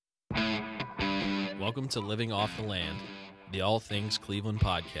Welcome to Living Off the Land, the All Things Cleveland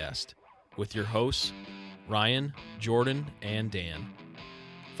podcast, with your hosts, Ryan, Jordan, and Dan.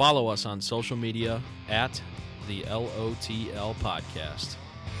 Follow us on social media at the LOTL Podcast.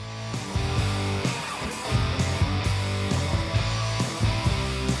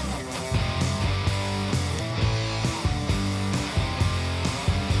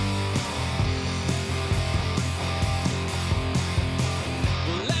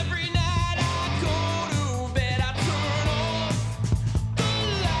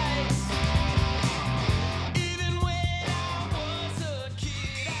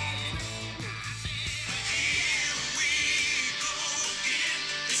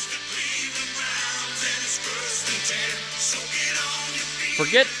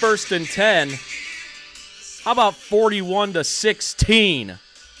 Forget 1st and 10. How about 41-16?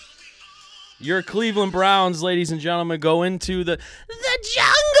 Your Cleveland Browns, ladies and gentlemen, go into the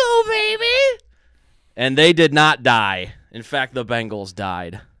jungle, baby. And they did not die. In fact, the Bengals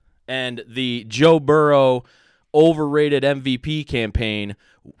died. And the Joe Burrow overrated MVP campaign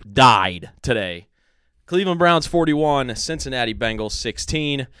died today. Cleveland Browns 41, Cincinnati Bengals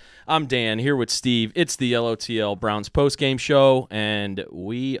 16. I'm Dan, here with Steve. It's the LOTL Browns postgame show, and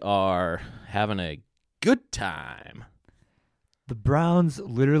we are having a good time. The Browns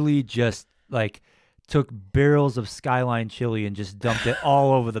literally just, took barrels of Skyline chili and just dumped it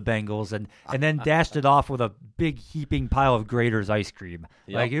all over the Bengals and then dashed it off with a big heaping pile of Grater's ice cream.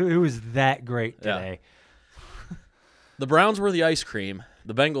 Yep. It was that great today. Yeah. The Browns were the ice cream.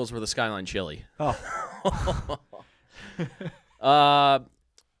 The Bengals were the Skyline chili. Oh.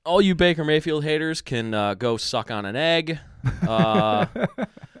 All you Baker Mayfield haters can go suck on an egg.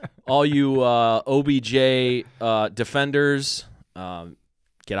 All you OBJ defenders,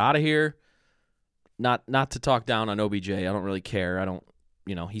 get out of here. Not to talk down on OBJ. I don't really care. I don't,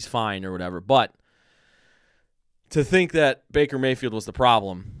 he's fine or whatever. But to think that Baker Mayfield was the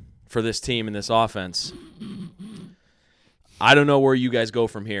problem for this team and this offense, I don't know where you guys go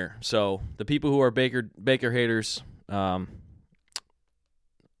from here. So the people who are Baker haters,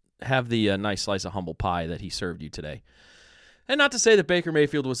 have the nice slice of humble pie that he served you today. And not to say that Baker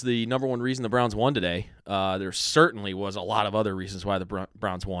Mayfield was the number one reason the Browns won today. There certainly was a lot of other reasons why the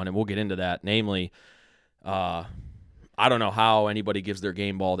Browns won, and we'll get into that. Namely, I don't know how anybody gives their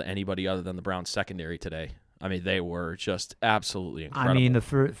game ball to anybody other than the Browns secondary today. I mean, they were just absolutely incredible. I mean, the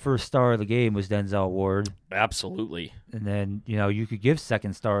first star of the game was Denzel Ward. Absolutely. And then, you could give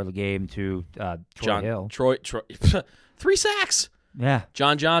second star of the game to Troy Hill. Troy 3 sacks. Yeah.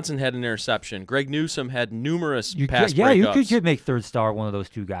 John Johnson had an interception. Greg Newsome had numerous pass breakups. Yeah, you could make third star one of those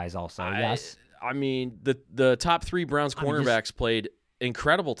two guys also, yes. I mean, the top three Browns cornerbacks played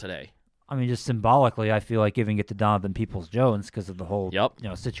incredible today. I mean, just symbolically, I feel like giving it to Donovan Peoples-Jones because of the whole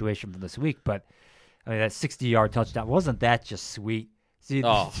situation from this week. But, I mean, that 60-yard touchdown, wasn't that just sweet? Seeing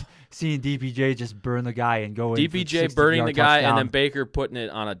DPJ just burn the guy and go in for DPJ burning the guy touchdown. And then Baker putting it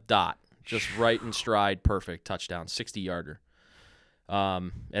on a dot. Just right in stride, perfect touchdown, 60-yarder.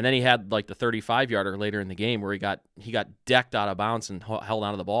 And then he had the 35-yarder later in the game where he got decked out of bounds and held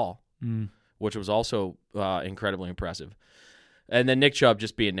onto the ball, which was also incredibly impressive. And then Nick Chubb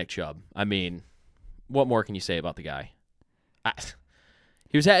just being Nick Chubb. I mean, what more can you say about the guy?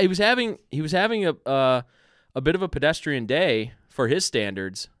 He was having a bit of a pedestrian day for his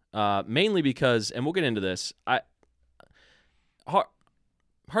standards, mainly because, and we'll get into this.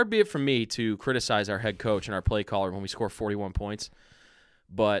 Hard be it from me to criticize our head coach and our play caller when we score 41 points.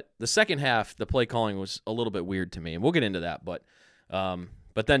 But the second half, the play calling was a little bit weird to me, and we'll get into that. But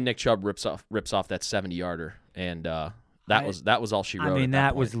then Nick Chubb rips off that 70-yarder, and that was all she wrote. I mean,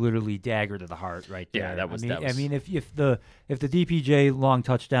 that was literally dagger to the heart right there. Yeah, that was. I mean, if the DPJ long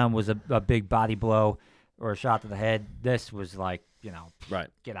touchdown was a big body blow or a shot to the head, this was right.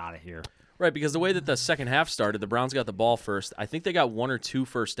 Get out of here. Right, because the way that the second half started, the Browns got the ball first. I think they got 1 or 2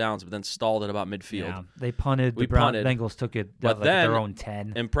 first downs, but then stalled at about midfield. Yeah, they punted. punted. Bengals took it their own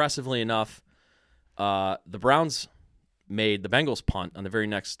 10. Impressively enough, the Browns made the Bengals punt on the very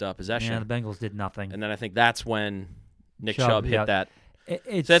next possession. Yeah, the Bengals did nothing. And then I think that's when Nick Chubb hit that.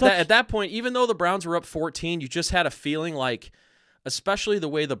 At that point, even though the Browns were up 14, you just had a feeling like, especially the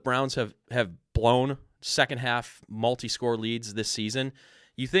way the Browns have blown second half multi-score leads this season,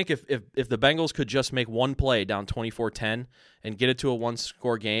 you think if the Bengals could just make one play down 24-10 and get it to a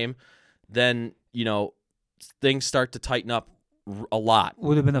one-score game, then, things start to tighten up a lot.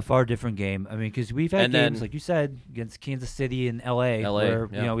 Would have been a far different game. I mean, because we've had games, like you said, against Kansas City and L.A. where,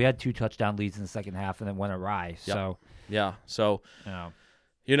 we had 2 touchdown leads in the second half and then went awry. Yep. So,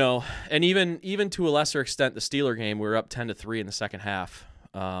 and even to a lesser extent, the Steeler game, we were up 10-3 in the second half.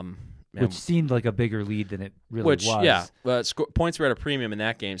 which seemed like a bigger lead than it really was. Yeah, points were at a premium in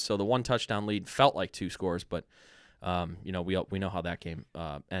that game, so the 1 touchdown lead felt like 2 scores, but we know how that game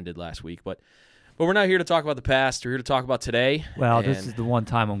ended last week. But we're not here to talk about the past. We're here to talk about today. Well, this is the one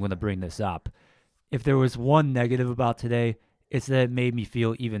time I'm going to bring this up. If there was one negative about today, it's that it made me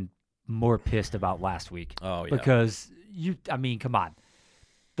feel even more pissed about last week. Oh, yeah. Because, come on.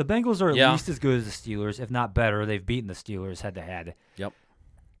 The Bengals are at least as good as the Steelers, if not better. They've beaten the Steelers head-to-head. Yep.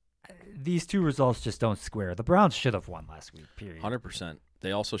 These 2 results just don't square. The Browns should have won last week, period. 100%.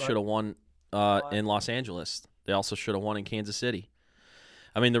 They also should have won in Los Angeles. They also should have won in Kansas City.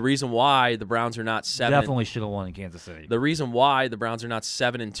 I mean, the reason why the Browns are not 7 definitely should have won in Kansas City. The reason why the Browns are not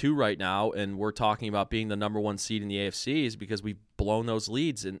 7-2 right now, and we're talking about being the number 1 seed in the AFC, is because we've blown those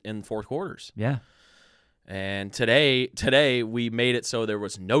leads in fourth quarters. Yeah. And today we made it so there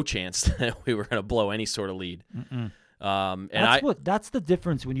was no chance that we were going to blow any sort of lead. That's the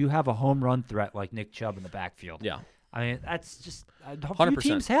difference when you have a home run threat like Nick Chubb in the backfield. Yeah. I mean, that's just 100%.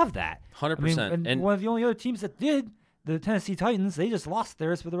 Few teams have that. 100%. And one of the only other teams that did, the Tennessee Titans, they just lost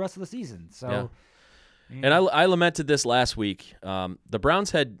theirs for the rest of the season. So, yeah. And I lamented this last week. The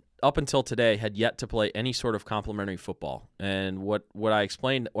Browns had, up until today, had yet to play any sort of complimentary football. And what I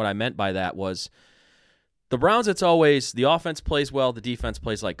meant by that was, the Browns, it's always the offense plays well, the defense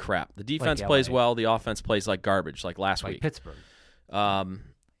plays like crap. The defense plays well, the offense plays like garbage, like last week. Pittsburgh.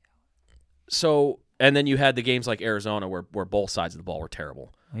 And then you had the games like Arizona where both sides of the ball were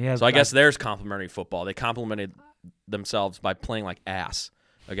terrible. Yeah, so I guess there's complimentary football. They complimented themselves by playing like ass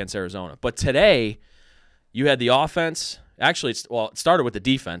against Arizona. But today, you had the offense. Actually, it started with the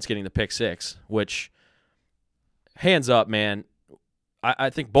defense getting the pick 6, which, hands up, man, I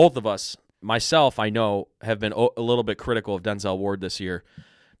think both of us, myself, I know, have been a little bit critical of Denzel Ward this year.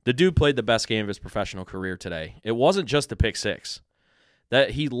 The dude played the best game of his professional career today. It wasn't just the pick 6.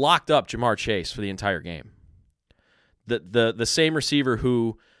 That he locked up Jamar Chase for the entire game. The same receiver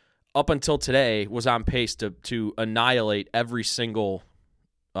who, up until today, was on pace to annihilate every single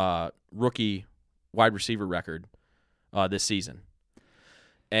rookie wide receiver record this season.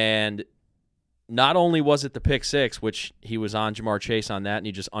 And not only was it the pick 6, which he was on Jamar Chase on that, and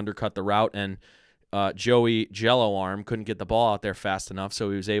he just undercut the route, and Joey Jello Arm couldn't get the ball out there fast enough, so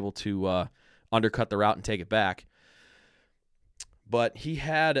he was able to undercut the route and take it back. But he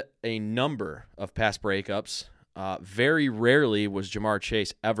had a number of pass breakups. Very rarely was Jamar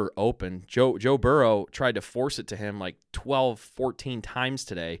Chase ever open. Joe Burrow tried to force it to him like 12, 14 times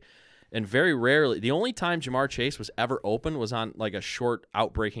today. And very rarely, the only time Jamar Chase was ever open was on like a short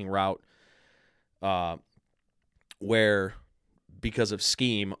outbreaking route where, because of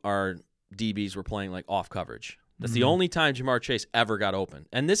scheme, our DBs were playing like off coverage. That's the only time Jamar Chase ever got open.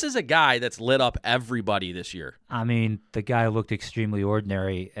 And this is a guy that's lit up everybody this year. I mean, the guy looked extremely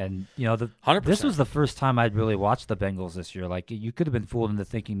ordinary. And, 100%. This was the first time I'd really watched the Bengals this year. Like, you could have been fooled into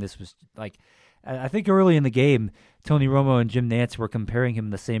thinking this was, like, I think early in the game, Tony Romo and Jim Nantz were comparing him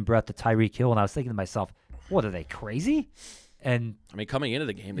in the same breath to Tyreek Hill. And I was thinking to myself, what, are they crazy? And I mean, coming into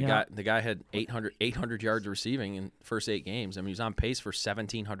the game, the guy had 800 yards receiving in the first 8 games. I mean, he was on pace for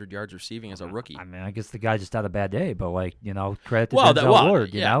 1,700 yards receiving as a rookie. I mean, I guess the guy just had a bad day, but credit to Denzel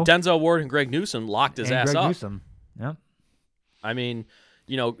Ward. Denzel Ward and Greg Newsome locked his ass up. Newsome. Yeah. I mean,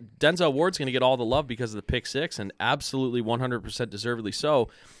 Denzel Ward's going to get all the love because of the pick 6, and absolutely 100% deservedly so.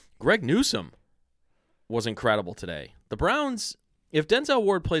 Greg Newsome was incredible today. The Browns, if Denzel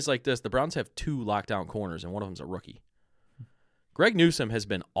Ward plays like this, the Browns have 2 lockdown corners, and one of them's a rookie. Greg Newsome has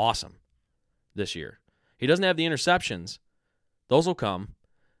been awesome this year. He doesn't have the interceptions. Those will come.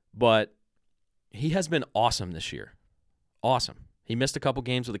 But he has been awesome this year. Awesome. He missed a couple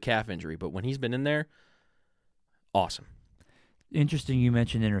games with a calf injury, but when he's been in there, awesome. Interesting you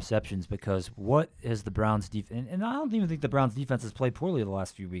mentioned interceptions, because what is the Browns' defense? And I don't even think the Browns' defense has played poorly the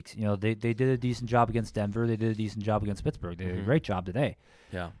last few weeks. They did a decent job against Denver. They did a decent job against Pittsburgh. They did a great job today.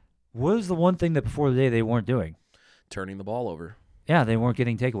 Yeah. What is the one thing that before the day they weren't doing? Turning the ball over. Yeah, they weren't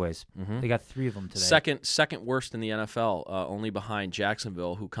getting takeaways. They got 3 of them today. Second worst in the NFL, only behind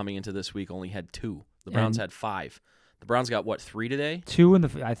Jacksonville, who coming into this week only had 2. The Browns had 5. The Browns got, 3 today? 2 in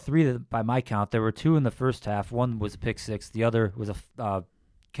the 3 by my count. There were 2 in the first half. One was a pick 6. The other was a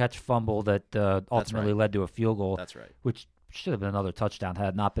catch fumble that ultimately led to a field goal. That's right. Which should have been another touchdown had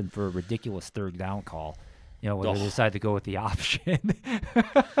it not been for a ridiculous third down call. When they decided to go with the option.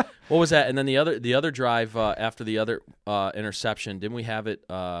 What was that? And then the other drive after the other interception, didn't we have it?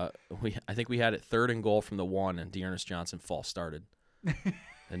 I think we had it 3rd and goal from the 1, and Dearness Johnson false started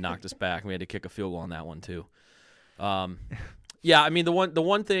and knocked us back. We had to kick a field goal on that one too. Yeah, I mean the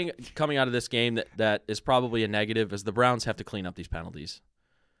one thing coming out of this game that is probably a negative is the Browns have to clean up these penalties.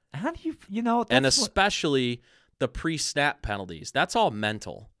 How do you, and especially the pre-snap penalties. That's all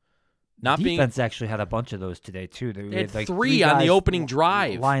mental. Defense actually had a bunch of those today, too. They had like 3 on the opening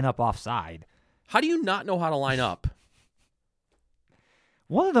drive. Line up offside. How do you not know how to line up?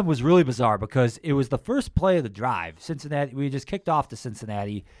 One of them was really bizarre because it was the first play of the drive. Cincinnati, we just kicked off to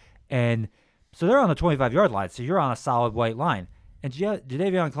Cincinnati, and so they're on the 25-yard line, so you're on a solid white line. And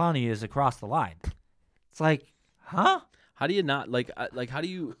Jadeveon Clowney is across the line. It's like, huh? How do you not, how do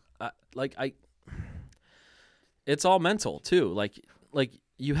you, it's all mental, too. Like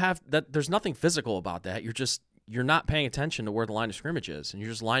you have that, there's nothing physical about that. You're not paying attention to where the line of scrimmage is, and you're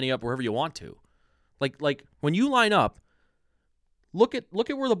just lining up wherever you want to. Like when you line up, look at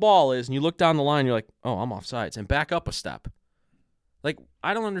where the ball is, and you look down the line, you're like, oh, I'm offsides, and back up a step. Like,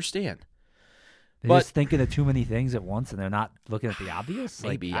 I don't understand. They're just thinking of too many things at once, and they're not looking at the obvious?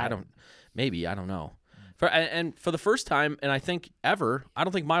 Maybe, I don't know. For the first time, and I think ever, I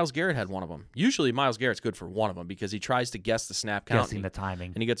don't think Myles Garrett had one of them. Usually Myles Garrett's good for one of them because he tries to guess the snap count. Guessing the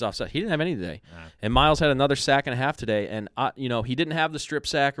timing. And he gets offside. He didn't have any today. No. And Myles had another sack and a half today, and he didn't have the strip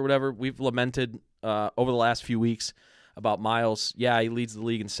sack or whatever. We've lamented over the last few weeks about Myles. Yeah, he leads the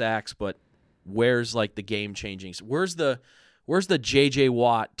league in sacks, but where's like the game-changing? Where's the J.J.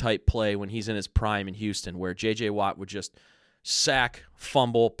 Watt type play when he's in his prime in Houston where J.J. Watt would just sack,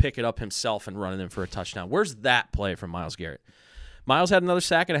 fumble, pick it up himself, and run it in for a touchdown? Where's that play from Myles Garrett? Myles had another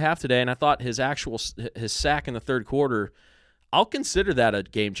sack and a half today, and I thought his sack in the third quarter, I'll consider that a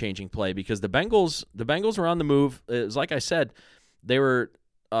game-changing play because the Bengals were on the move. It was like I said, they were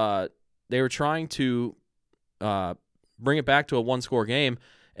trying to bring it back to a one-score game,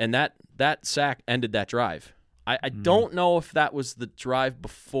 and that sack ended that drive. I don't know if that was the drive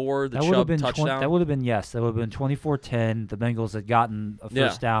before the Chubb touchdown. That would have been, yes. That would have been 24-10. The Bengals had gotten a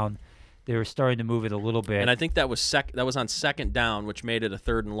first down. They were starting to move it a little bit. And I think that was on second down, which made it a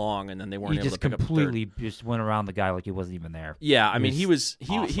 3rd and long, and then they weren't able to pick up the third. He just completely just went around the guy like he wasn't even there. Yeah, I mean, he was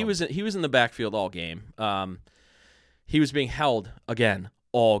in the backfield all game. He was being held again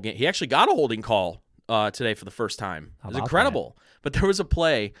all game. He actually got a holding call today for the first time. It was incredible. That? But there was a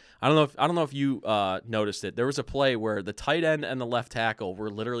play. I don't know if you noticed it. There was a play where the tight end and the left tackle were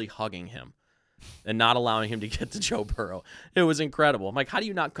literally hugging him and not allowing him to get to Joe Burrow. It was incredible. I'm like, how do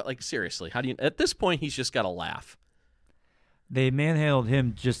you not, like, seriously, how do you, at this point, he's just got to laugh. They manhandled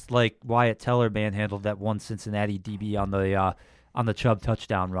him just like Wyatt Teller manhandled that one Cincinnati DB on the Chubb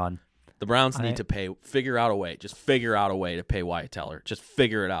touchdown run. The Browns need to figure out a way to pay Wyatt Teller. Just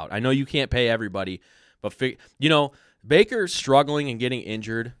figure it out. I know you can't pay everybody, but Baker struggling and getting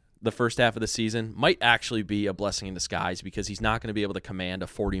injured the first half of the season might actually be a blessing in disguise because he's not going to be able to command a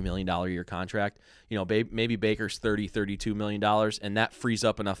 $40 million a year contract. Maybe Baker's $32 million, and that frees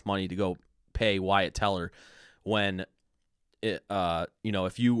up enough money to go pay Wyatt Teller when,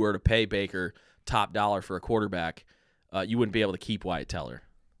 if you were to pay Baker top dollar for a quarterback, you wouldn't be able to keep Wyatt Teller.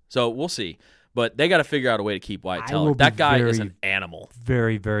 So we'll see. But they got to figure out a way to keep Wyatt Teller. That guy is an animal.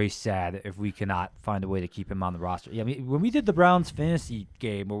 Very, very sad if we cannot find a way to keep him on the roster. Yeah, I mean, when we did the Browns fantasy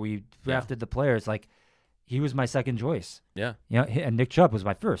game where we drafted the players, like, he was my second choice. Yeah. And Nick Chubb was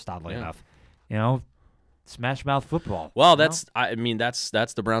my first, oddly enough. Smash mouth football. Well, that's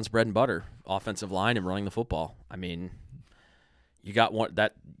the Browns' bread and butter, offensive line and running the football. I mean, you got one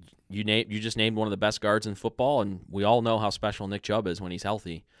that you just named one of the best guards in football, and we all know how special Nick Chubb is when he's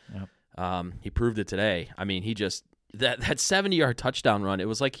healthy. Yep. He proved it today. I mean, he just that 70-yard touchdown run. It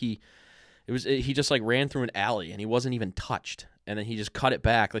was like he just like ran through an alley and he wasn't even touched, and then he just cut it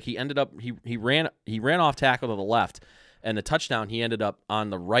back. Like he ended up he ran off tackle to the left, and the touchdown he ended up on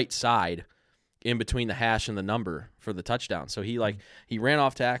the right side, in between the hash and the number for the touchdown. So he ran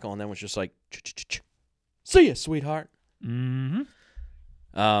off tackle and then was just like, see ya, sweetheart. Mm-hmm.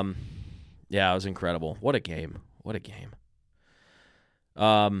 Yeah, it was incredible. What a game. We're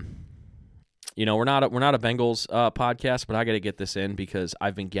not a Bengals podcast, but I got to get this in because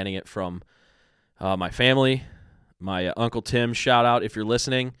I've been getting it from my family. My Uncle Tim, shout out if you're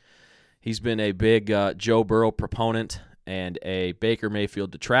listening. He's been a big Joe Burrow proponent and a Baker Mayfield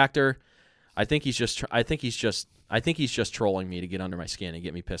detractor. I think he's just trolling me to get under my skin and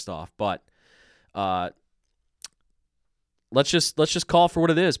get me pissed off. But let's just call for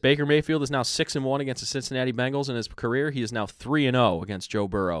what it is. Baker Mayfield is now 6-1 against the Cincinnati Bengals in his career. He is now 3-0 against Joe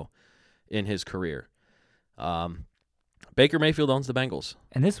Burrow in his career. Baker Mayfield owns the Bengals.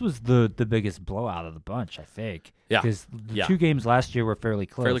 And this was the biggest blowout of the bunch, I think. Yeah. Because the two games last year were fairly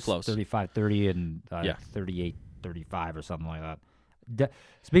close. 35-30 and 38-35 or something like that.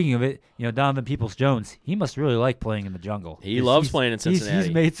 Speaking of it, Donovan Peoples-Jones, he must really like playing in the jungle. He loves playing in Cincinnati.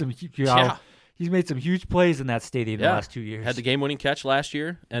 He's made some He's made some huge plays in that stadium the last 2 years. Had the game-winning catch last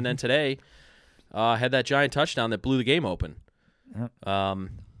year, and then today had that giant touchdown that blew the game open. Yep.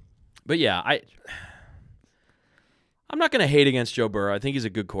 But yeah, I'm not going to hate against Joe Burrow. I think he's a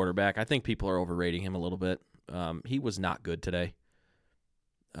good quarterback. I think people are overrating him a little bit. He was not good today.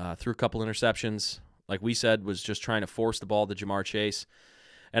 Threw a couple interceptions. Like we said, was just trying to force the ball to Ja'Marr Chase.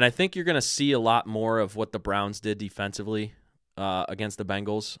 And I think you're going to see a lot more of what the Browns did defensively against the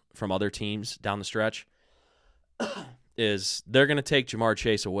Bengals from other teams down the stretch. Is they're going to take Ja'Marr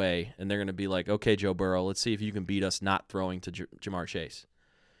Chase away, and they're going to be like, okay, Joe Burrow, let's see if you can beat us not throwing to Ja'Marr Chase.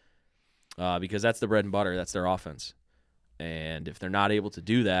 Because that's the bread and butter. That's their offense. And if they're not able to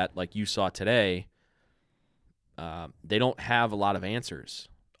do that, like you saw today, they don't have a lot of answers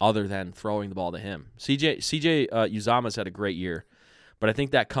other than throwing the ball to him. CJ Uzomah's had a great year, but I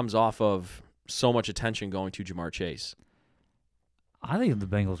think that comes off of so much attention going to Ja'Marr Chase. I think if the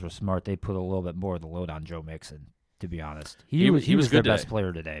Bengals were smart, they'd put a little bit more of the load on Joe Mixon, to be honest. He was their best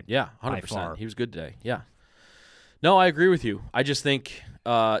player today. Yeah, 100%. He was good today. Yeah. No, I agree with you. I just think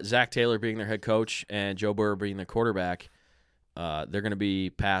Zach Taylor being their head coach and Joe Burrow being their quarterback, they're going to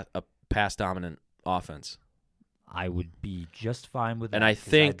be a pass-dominant offense. I would be just fine with that. And I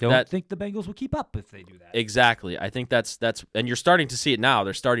think don't think the Bengals will keep up if they do that. Exactly. I think that's and you're starting to see it now.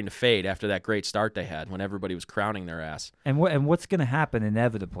 They're starting to fade after that great start they had when everybody was crowning their ass. And what's going to happen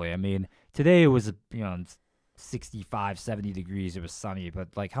inevitably? I mean, today it was 65, 70 degrees. It was sunny, but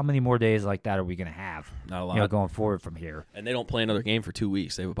like how many more days like that are we going to have? Not a lot. Going forward from here. And they don't play another game for 2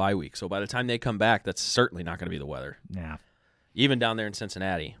 weeks. They have a bye week. So by the time they come back, that's certainly not going to be the weather. Yeah. Even down there in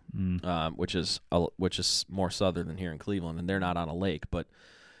Cincinnati, which is more southern than here in Cleveland, and they're not on a lake. But,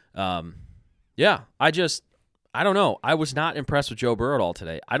 yeah, I don't know. I was not impressed with Joe Burrow at all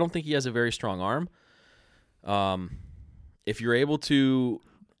today. I don't think he has a very strong arm. If you're able to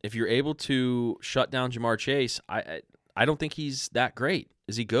shut down Ja'Marr Chase, I don't think he's that great.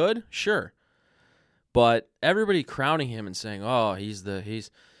 Is he good? Sure, but everybody crowning him and saying, "Oh, he's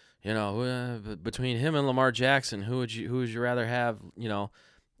between him and Lamar Jackson, who would you rather have?"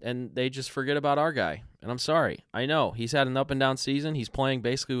 And they just forget about our guy. And I'm sorry. I know he's had an up and down season. He's playing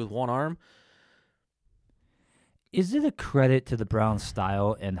basically with one arm. Is it a credit to the Browns'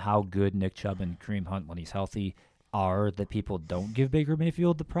 style and how good Nick Chubb and Kareem Hunt, when he's healthy, are that people don't give Baker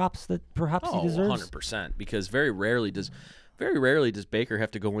Mayfield the props that perhaps he deserves? 100%. Because very rarely does Baker have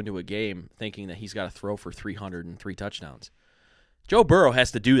to go into a game thinking that he's got to throw for 303 touchdowns. Joe Burrow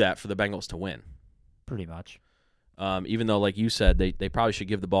has to do that for the Bengals to win. Pretty much. Even though, like you said, they probably should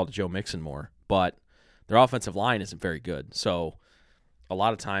give the ball to Joe Mixon more. But their offensive line isn't very good. So a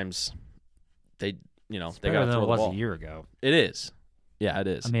lot of times they got to throw the ball. It was a year ago. It is. Yeah, it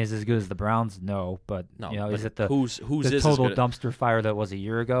is. I mean, is it as good as the Browns? No. But, is it the total dumpster fire that was a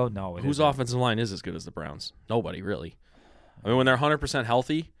year ago? No. Whose offensive line is as good as the Browns? Nobody, really. I mean, when they're 100%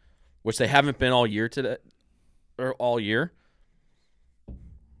 healthy, which they haven't been all year today, or all year,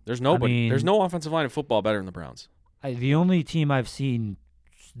 there's nobody. There's no offensive line in football better than the Browns. The only team I've seen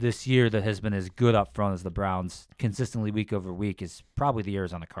this year that has been as good up front as the Browns consistently week over week is probably the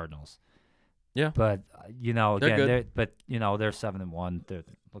Arizona Cardinals. Yeah. But, they're good. they're 7-1.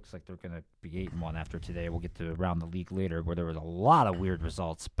 Looks like they're going to be 8-1 after today. We'll get to around the league later where there was a lot of weird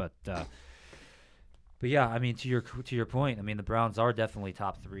results. But yeah, I mean, to your point, I mean, the Browns are definitely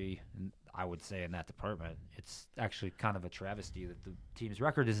top three, I would say, in that department. It's actually kind of a travesty that the team's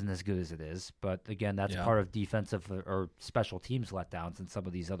record isn't as good as it is. But, again, that's part of defensive or special teams letdowns in some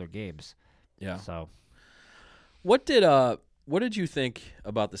of these other games. Yeah. So, what did you think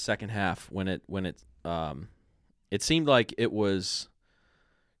about the second half when it seemed like it was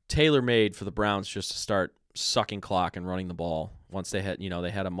tailor-made for the Browns just to start sucking clock and running the ball once they had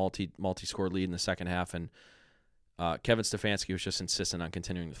a multi-score lead in the second half, and Kevin Stefanski was just insistent on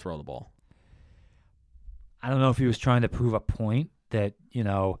continuing to throw the ball. I don't know if he was trying to prove a point that,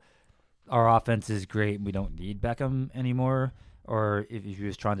 our offense is great and we don't need Beckham anymore, or if he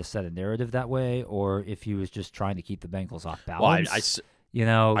was trying to set a narrative that way, or if he was just trying to keep the Bengals off balance.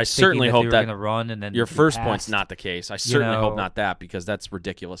 Well, I certainly hope that gonna run and then your first point's not the case. I certainly hope not that, because that's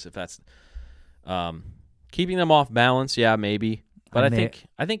ridiculous if that's keeping them off balance. Yeah, maybe, but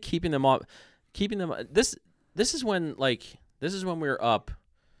I think keeping them this is when we're up.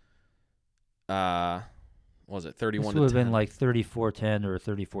 What was it 31-10? This would have been like 34-10 or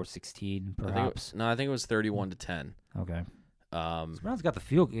 34-16, perhaps. I think it was 31-10. Okay. Browns got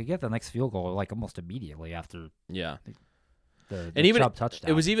the next field goal like almost immediately after. Yeah. The even Chubb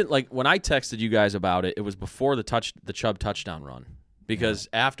touchdown. It was even like when I texted you guys about it, it was before the Chubb touchdown run, because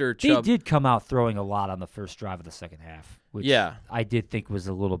after Chubb, they did come out throwing a lot on the first drive of the second half, which I did think was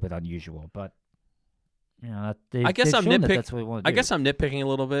a little bit unusual, but I guess I'm nitpicking. I guess I'm nitpicking a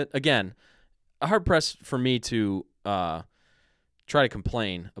little bit. Again, hard press for me to try to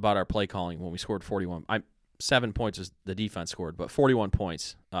complain about our play calling when we scored 41. 7 points is the defense scored, but 41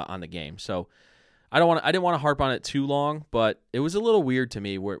 points on the game. So I didn't want to harp on it too long, but it was a little weird to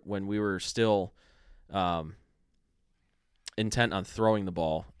me when we were still intent on throwing the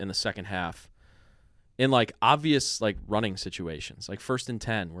ball in the second half in like obvious like running situations, like 1st and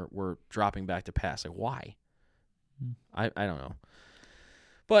 10, we're dropping back to pass. Like why? I don't know.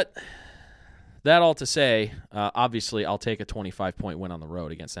 But that all to say, obviously I'll take a 25-point win on the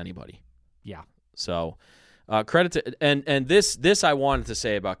road against anybody. Yeah. So credit to and this I wanted to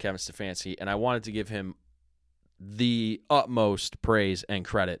say about Kevin Stefanski, and I wanted to give him the utmost praise and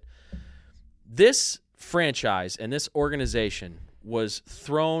credit. This franchise and this organization was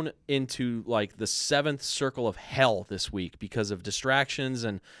thrown into like the 7th circle of hell this week because of distractions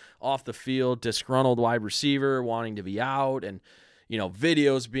and off the field, disgruntled wide receiver wanting to be out, and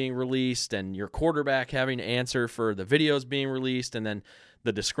videos being released, and your quarterback having to answer for the videos being released, and then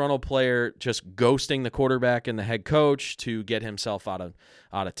the disgruntled player just ghosting the quarterback and the head coach to get himself out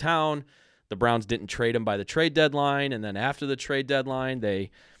of town. The Browns didn't trade him by the trade deadline, and then after the trade deadline, there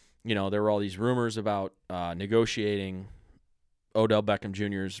were all these rumors about negotiating Odell Beckham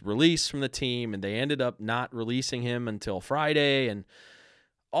Jr.'s release from the team, and they ended up not releasing him until Friday, and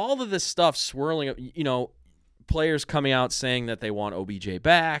all of this stuff swirling, players coming out saying that they want OBJ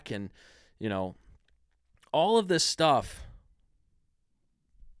back, and all of this stuff,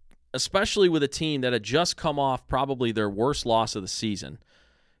 especially with a team that had just come off probably their worst loss of the season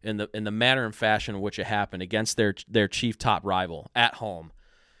in the manner and fashion in which it happened against their chief top rival at home.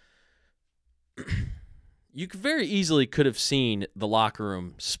 You very easily could have seen the locker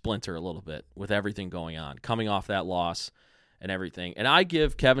room splinter a little bit with everything going on, coming off that loss and everything. And I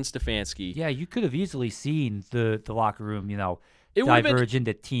give Kevin Stefanski... Yeah, you could have easily seen the locker room, diverge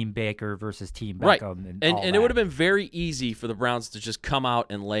into Team Baker versus Team Beckham. Right. And it would have been very easy for the Browns to just come out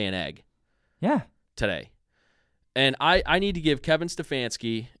and lay an egg. Yeah. Today. And I need to give Kevin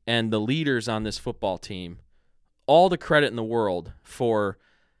Stefanski and the leaders on this football team all the credit in the world for,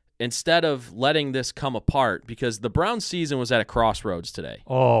 instead of letting this come apart, because the Browns season was at a crossroads today.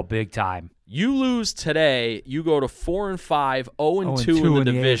 Oh, big time. You lose today, you go to 4-5, 0-2 in the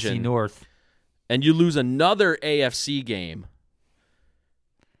division. AFC North. And you lose another AFC game.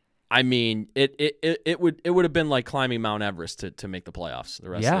 I mean, it would have been like climbing Mount Everest to make the playoffs the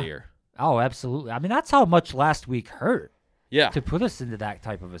rest of the year. Oh, absolutely. I mean, that's how much last week hurt. Yeah. To put us into that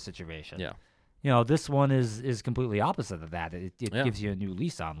type of a situation. Yeah. This one is completely opposite of that. It gives you a new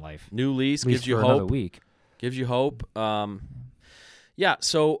lease on life. New lease, gives you hope. Another week. Gives you hope. Yeah,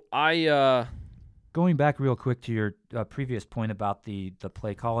 so I... Going back real quick to your previous point about the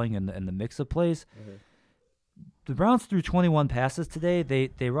play calling and the mix of plays, the Browns threw 21 passes today.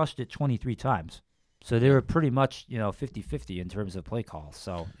 They rushed it 23 times. So they were pretty much 50-50 in terms of play calls.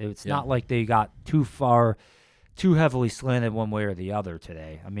 So it's not like they got too heavily slanted one way or the other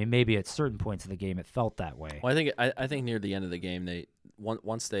today. I mean, maybe at certain points of the game it felt that way. Well, I think near the end of the game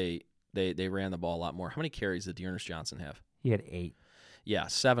once they ran the ball a lot more. How many carries did Dearness Johnson have? He had 8. Yeah,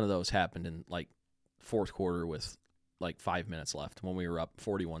 7 of those happened in like fourth quarter with like 5 minutes left when we were up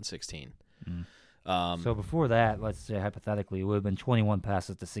 41-16. So before that, let's say hypothetically, it would have been 21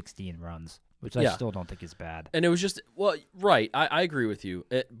 passes to 16 runs, which I still don't think is bad. And it was just, right, I agree with you.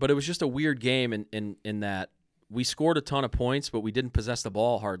 But it was just a weird game in that we scored a ton of points, but we didn't possess the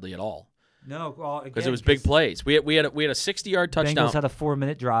ball hardly at all. No, well, because it was big plays. We had a 60-yard touchdown. Bengals had a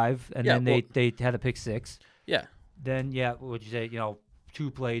 4-minute drive, and then they had a pick 6. Yeah. Then what would you say?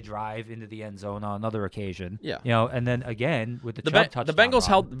 2-play drive into the end zone on another occasion. Yeah. And then again with the touchdown. The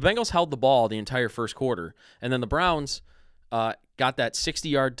Bengals held the ball the entire first quarter, and then the Browns got that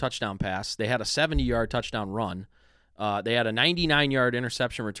 60-yard touchdown pass. They had a 70-yard touchdown run. They had a 99-yard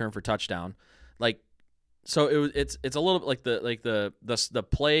interception return for touchdown. So it's a little bit like the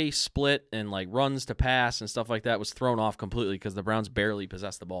play split and like runs to pass and stuff like that was thrown off completely because the Browns barely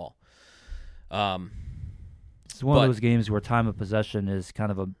possessed the ball. It's one of those games where time of possession is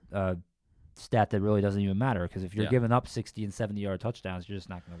kind of a stat that really doesn't even matter because if you're giving up 60 and 70-yard touchdowns, you're just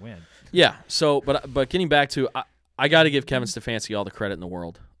not going to win. Yeah. So, but getting back to, I got to give Kevin Stefanski all the credit in the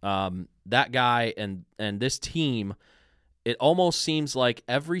world. That guy and this team, it almost seems like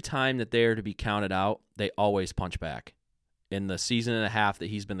every time that they're to be counted out, they always punch back. In the season and a half that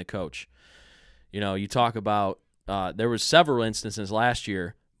he's been the coach, you talk about there was several instances last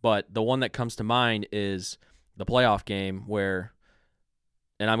year, but the one that comes to mind is the playoff game where,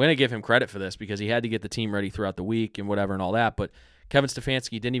 and I'm going to give him credit for this because he had to get the team ready throughout the week and whatever and all that, but Kevin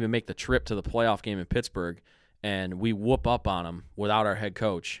Stefanski didn't even make the trip to the playoff game in Pittsburgh, and we whoop up on him without our head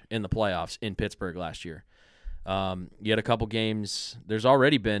coach in the playoffs in Pittsburgh last year. You had a couple games. There's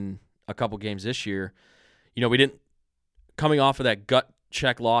already been a couple games this year. We didn't – coming off of that gut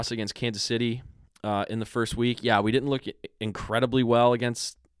check loss against Kansas City in the first week, we didn't look incredibly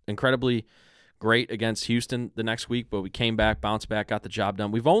great against Houston the next week, but we came back, bounced back, got the job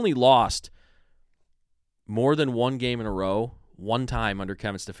done. We've only lost more than one game in a row one time under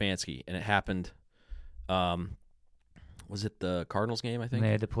Kevin Stefanski, and it happened was it the Cardinals game, I think?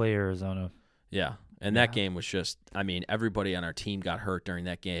 They had to play Arizona. Yeah, and that game was just, everybody on our team got hurt during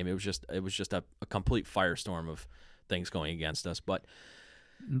that game. It was just a complete firestorm of things going against us. But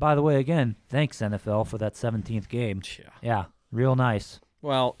by the way, again, thanks, NFL, for that 17th game. Yeah, real nice.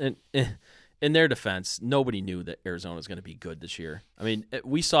 Well, in their defense, nobody knew that Arizona was going to be good this year.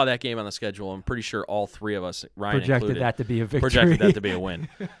 We saw that game on the schedule. I'm pretty sure all three of us, Ryan projected included, that to be a victory. Projected that to be a win.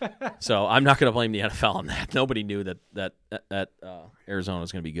 So I'm not going to blame the NFL on that. Nobody knew that Arizona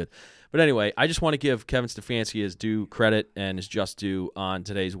was going to be good. But anyway, I just want to give Kevin Stefanski his due credit and his just due on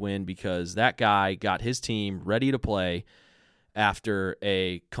today's win, because that guy got his team ready to play after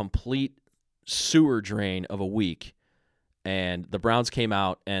a complete sewer drain of a week. And the Browns came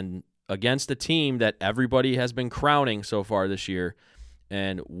out and against a team that everybody has been crowning so far this year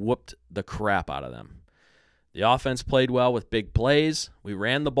and whooped the crap out of them. The offense played well with big plays. We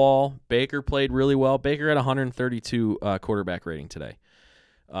ran the ball. Baker played really well. Baker had 132 quarterback rating today.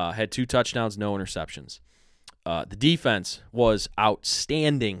 Had 2 touchdowns, no interceptions. The defense was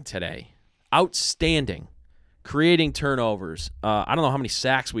outstanding today. Outstanding. Creating turnovers. I don't know how many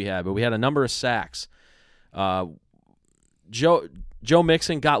sacks we had, but we had a number of sacks. Joe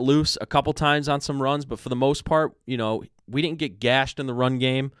Mixon got loose a couple times on some runs, but for the most part, we didn't get gashed in the run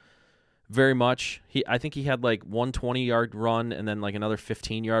game very much. I think he had like one 20-yard run and then like another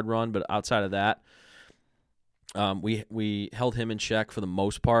 15-yard run, but outside of that, we held him in check for the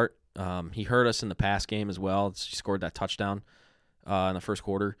most part. He hurt us in the pass game as well. He scored that touchdown in the first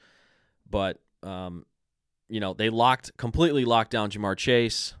quarter, but they completely locked down Ja'Marr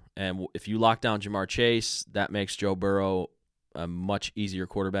Chase, and if you lock down Ja'Marr Chase, that makes Joe Burrow a much easier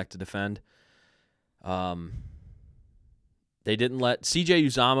quarterback to defend. They didn't let C.J.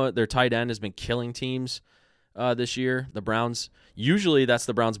 Uzomah, their tight end, has been killing teams this year. The Browns, usually that's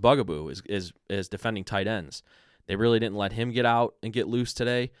the Browns' bugaboo is defending tight ends. They really didn't let him get out and get loose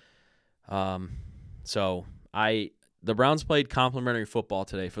today. The Browns played complimentary football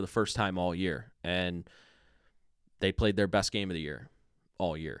today for the first time all year, and they played their best game of the year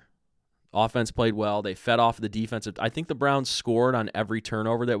all year. Offense played well. They fed off the defensive. I think the Browns scored on every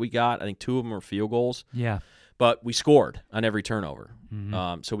turnover that we got. I think 2 of them were field goals. Yeah. But we scored on every turnover.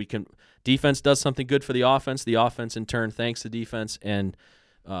 Mm-hmm. Defense does something good for the offense. The offense, in turn, thanks the defense and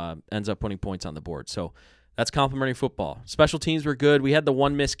ends up putting points on the board. So that's complimentary football. Special teams were good. We had the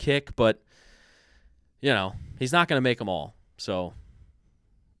one missed kick, but, he's not going to make them all. So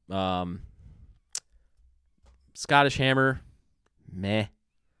Scottish Hammer, meh.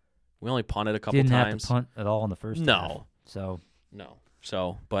 We only punted a couple times. Didn't have to punt at all in the first half. No.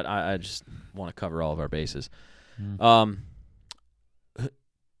 But I just want to cover all of our bases.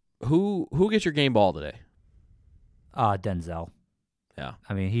 Who gets your game ball today? Denzel. Yeah.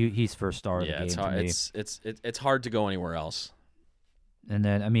 He's first star of the game. It's hard. It's hard to go anywhere else. And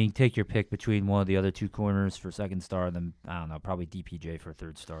then, take your pick between one of the other 2 corners for second star, then, I don't know, probably DPJ for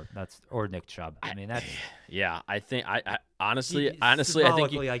third star. Or Nick Chubb. That's... Yeah, I think, I honestly, I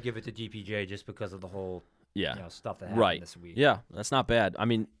think... I give it to DPJ just because of the whole, stuff that happened this week. Yeah, that's not bad.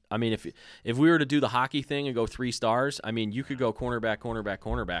 If we were to do the hockey thing and go 3 stars, you could go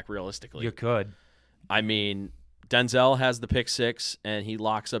cornerback, realistically. You could. Denzel has the pick 6, and he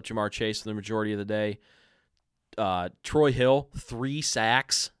locks up Ja'Marr Chase for the majority of the day. Troy Hill, 3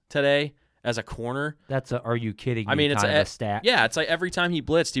 sacks today as a corner. That's are you kidding me? It's a stat. Yeah, it's like every time he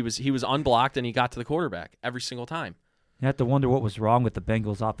blitzed, he was unblocked and he got to the quarterback every single time. You have to wonder what was wrong with the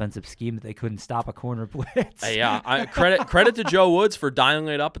Bengals' offensive scheme that they couldn't stop a corner blitz. Yeah, credit to Joe Woods for dialing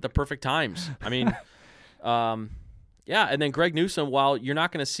it up at the perfect times. And then Greg Newsome, while you're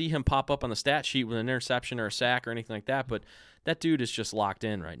not going to see him pop up on the stat sheet with an interception or a sack or anything like that, but that dude is just locked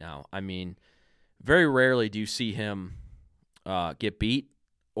in right now. Very rarely do you see him get beat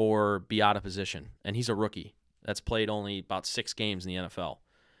or be out of position, and he's a rookie that's played only about 6 games in the NFL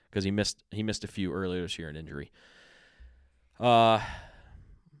because he missed a few earlier this year in injury. Like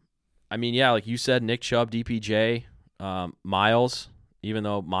you said, Nick Chubb, DPJ, Miles. Even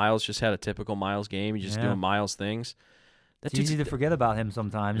though Miles just had a typical Miles game, he's just doing Miles things. It's easy to forget about him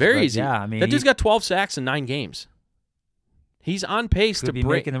sometimes. Very easy. Yeah, that dude's got 12 sacks in 9 games. He's on pace to be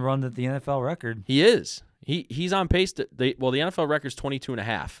making a run at the NFL record. He is. He's on pace to the NFL record's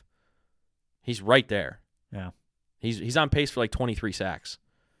 22.5. He's right there. Yeah. He's on pace for like 23 sacks.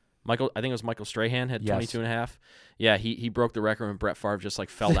 I think it was Michael Strahan had 22.5. Yeah, he broke the record when Brett Favre just like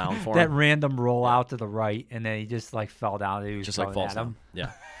fell down for him. That random roll out to the right, and then he just like fell down. He was just like falls down.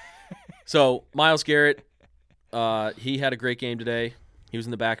 Yeah. So Myles Garrett, he had a great game today. He was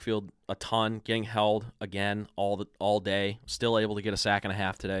in the backfield a ton, getting held again all day. Still able to get a sack and a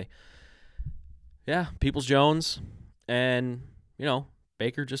half today. Yeah, Peoples-Jones, and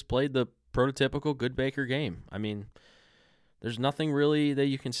Baker just played the prototypical good Baker game. I mean, there's nothing really that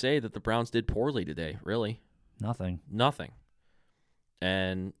you can say that the Browns did poorly today, really. Nothing.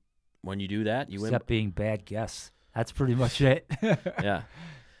 And when you do that, you win. Except being bad guess. That's pretty much it. Yeah.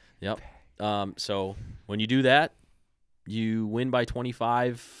 Yep. So when you do that, you win by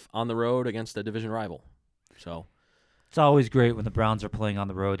 25 on the road against a division rival. So it's always great when the Browns are playing on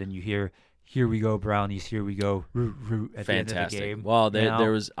the road and you hear, "Here we go, Brownies. Here we go, root at fantastic. The end of the game." Well,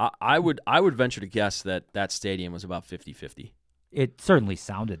 there was. I would venture to guess that stadium was about 50-50. It certainly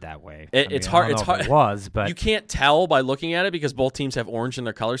sounded that way. It's hard. It's hard. It was, but you can't tell by looking at it because both teams have orange in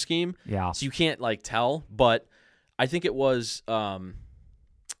their color scheme. Yeah. So you can't tell. But I think it was the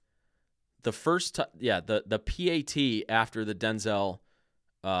first. The PAT after the Denzel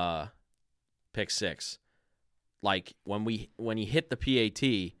pick six. Like when he hit the PAT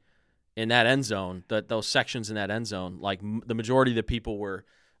in that end zone, those sections in that end zone, like the majority of the people were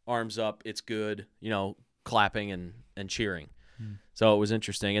arms up. It's good, clapping and cheering. So it was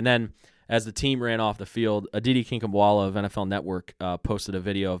interesting. And then as the team ran off the field, Aditi Kinkhabwala of NFL Network posted a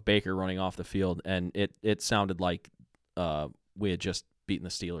video of Baker running off the field, and it sounded like we had just beaten the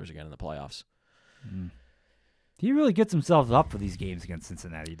Steelers again in the playoffs. He really gets himself up for these games against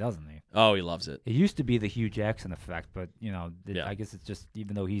Cincinnati, doesn't he? Oh, he loves it. It used to be the Hugh Jackson effect, but I guess it's just,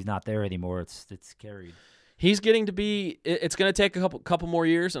 even though he's not there anymore, it's carried. He's getting to be. It's going to take a couple more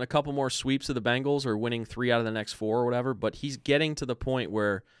years and a couple more sweeps of the Bengals or winning 3 out of the next 4 or whatever. But he's getting to the point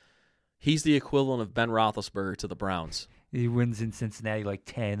where he's the equivalent of Ben Roethlisberger to the Browns. He wins in Cincinnati like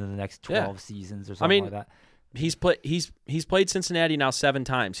 10 in the next 12 seasons or something like that. He's played Cincinnati now 7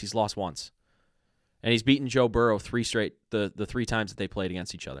 times. He's lost once, and he's beaten Joe Burrow 3 straight. The 3 times that they played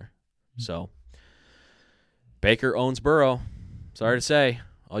against each other. So Baker owns Burrow. Sorry to say,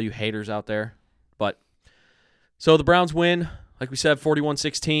 all you haters out there, but. So the Browns win, like we said,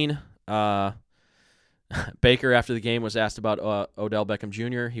 41-16. Baker, after the game, was asked about Odell Beckham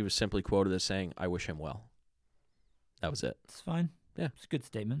Jr. He was simply quoted as saying, "I wish him well." That was it. It's fine. Yeah. It's a good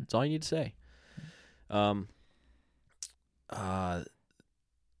statement. That's all you need to say. What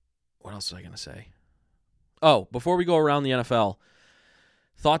else was I going to say? Oh, before we go around the NFL,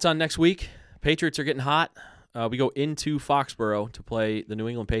 thoughts on next week? Patriots are getting hot. We go into Foxborough to play the New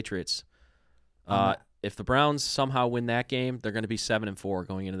England Patriots. If the Browns somehow win that game, they're going to be 7-4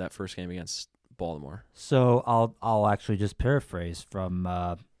 going into that first game against Baltimore. So I'll actually just paraphrase from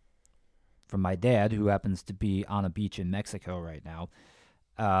my dad, who happens to be on a beach in Mexico right now.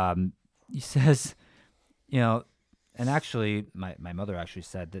 He says, and actually my mother actually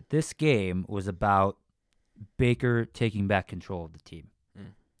said that this game was about Baker taking back control of the team.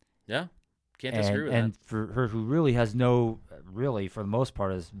 Yeah. Can't disagree with that. And for her, who really has for the most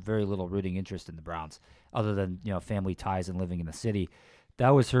part, has very little rooting interest in the Browns, other than family ties and living in the city.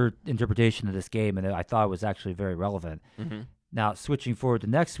 That was her interpretation of this game, and I thought it was actually very relevant. Mm-hmm. Now, switching forward to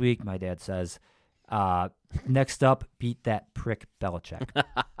next week, my dad says, next up, beat that prick Belichick.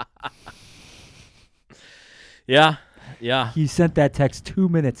 Yeah. He sent that text 2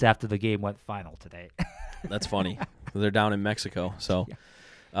 minutes after the game went final today. That's funny. They're down in Mexico, so.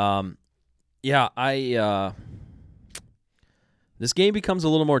 This game becomes a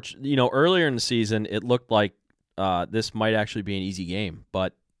little more, earlier in the season, it looked like this might actually be an easy game,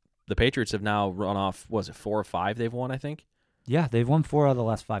 but the Patriots have now run off, 4 or 5 they've won, I think? Yeah, they've won 4 out of the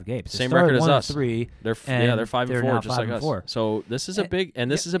last 5 games. Same record as us. 3, they're 5-4, just like us. So this is a big,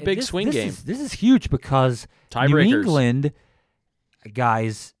 swing game. This is huge because New England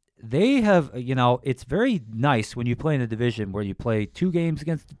guys, they have, it's very nice when you play in a division where you play 2 games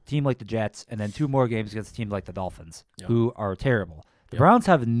against a team like the Jets and then 2 more games against a team like the Dolphins, who are terrible. The Browns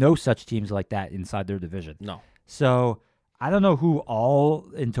have no such teams like that inside their division. No. So I don't know who all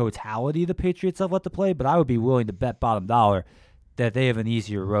in totality the Patriots have let to play, but I would be willing to bet bottom dollar that they have an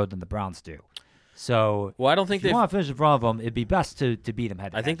easier road than the Browns do. So, I don't think if you want to finish in front of them, it'd be best to beat them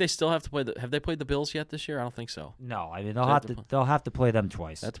head to head. I think they still have to play. Have they played the Bills yet this year? I don't think so. No, I mean they'll have to play them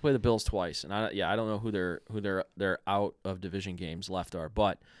twice. They have to play the Bills twice, and I don't know who their out of division games left are,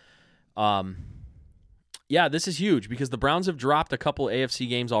 but yeah, this is huge because the Browns have dropped a couple AFC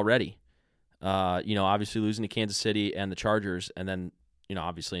games already. Obviously losing to Kansas City and the Chargers, and then,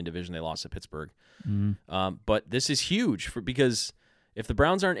 obviously in division they lost to Pittsburgh. Mm-hmm. But this is huge because if the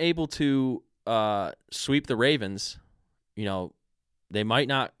Browns aren't able to sweep the Ravens, they might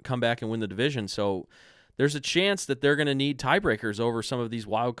not come back and win the division. So there's a chance that they're going to need tiebreakers over some of these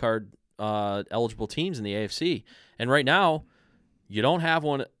wild card eligible teams in the AFC. And right now, you don't have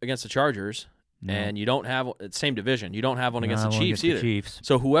one against the Chargers. No. And you don't have same division. You don't have one against the Chiefs either. Chiefs.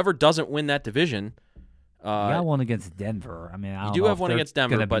 So whoever doesn't win that division, you got one against Denver. I mean, you do have one against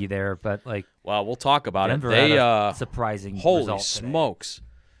Denver, going to be there, but well, we'll talk about Denver it. They had a surprising holy result smokes,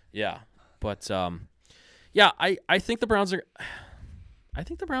 today. Yeah. But I think the Browns are. I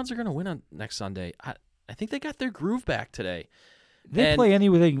think the Browns are going to win on next Sunday. I think they got their groove back today. They play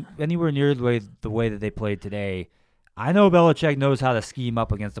anywhere near the way that they played today. I know Belichick knows how to scheme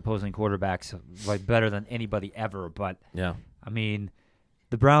up against opposing quarterbacks better than anybody ever. But yeah, I mean,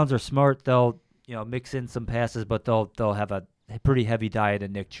 the Browns are smart. They'll mix in some passes, but they'll have a pretty heavy diet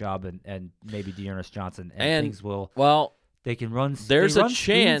of Nick Chubb and maybe Dearness Johnson, and things will. Well, they can run. There's a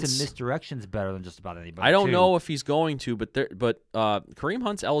chance and misdirections better than just about anybody. I don't know if he's going to, but Kareem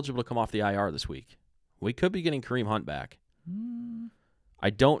Hunt's eligible to come off the IR this week. We could be getting Kareem Hunt back.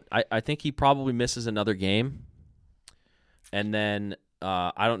 I think he probably misses another game. And then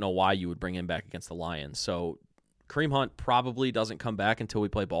I don't know why you would bring him back against the Lions. So Kareem Hunt probably doesn't come back until we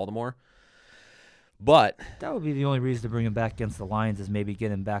play Baltimore. But that would be the only reason to bring him back against the Lions is maybe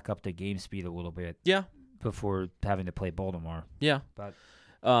get him back up to game speed a little bit. Yeah. Before having to play Baltimore. Yeah. But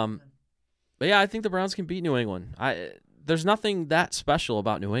yeah, I think the Browns can beat New England. There's nothing that special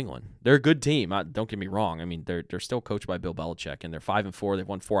about New England. They're a good team. Don't get me wrong. I mean, they're still coached by Bill Belichick, and they're 5-4. They've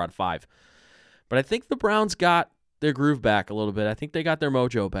won 4 out of 5. But I think the Browns got their groove back a little bit. I think they got their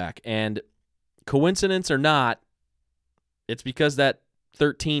mojo back. And coincidence or not, it's because that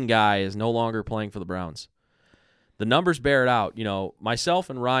 13 guy is no longer playing for the Browns. The numbers bear it out.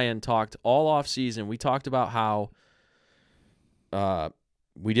 Myself and Ryan talked all off season. We talked about how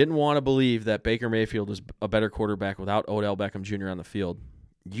we didn't want to believe that Baker Mayfield was a better quarterback without Odell Beckham Jr. on the field.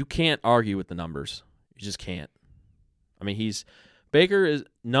 You can't argue with the numbers. You just can't. I mean, Baker is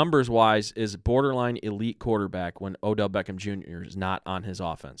numbers-wise is borderline elite quarterback when Odell Beckham Jr. is not on his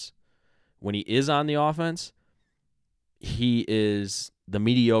offense. When he is on the offense, he is the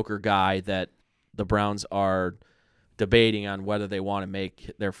mediocre guy that the Browns are debating on whether they want to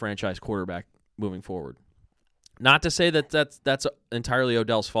make their franchise quarterback moving forward. Not to say that that's entirely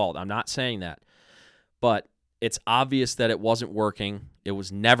Odell's fault. I'm not saying that. But it's obvious that it wasn't working. It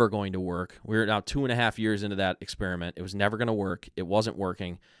was never going to work. We're now 2.5 years into that experiment. It was never going to work. It wasn't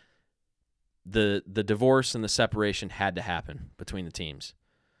working. The divorce and the separation had to happen between the teams.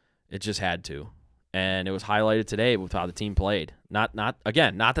 It just had to. And it was highlighted today with how the team played. Not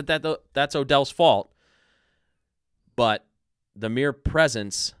that that's Odell's fault, but the mere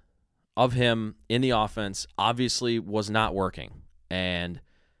presence of him in the offense obviously was not working. And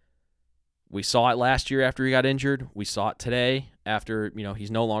we saw it last year after he got injured. We saw it today after,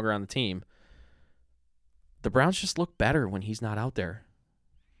 he's no longer on the team. The Browns just look better when he's not out there.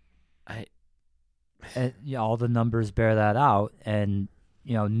 All the numbers bear that out. And,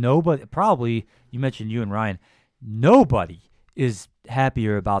 nobody, probably, you mentioned you and Ryan, nobody is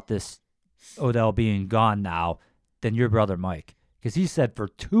happier about this Odell being gone now than your brother Mike. Because he said for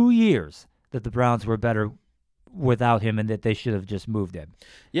 2 years that the Browns were better without him and that they should have just moved him.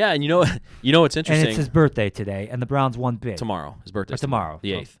 Yeah, and you know what's interesting? And it's his birthday today, and the Browns won big. Tomorrow. His birthday tomorrow.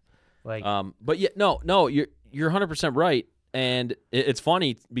 The 8th. But yeah, no, you're 100% right. And it's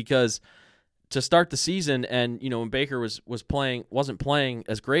funny because to start the season and, when Baker wasn't playing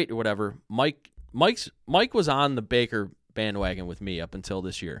as great or whatever, Mike was on the Baker bandwagon with me up until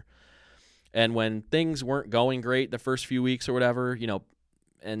this year. And when things weren't going great the first few weeks or whatever,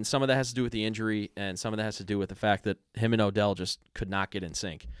 and some of that has to do with the injury, and some of that has to do with the fact that him and Odell just could not get in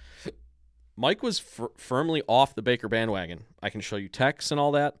sync. Mike was firmly off the Baker bandwagon. I can show you texts and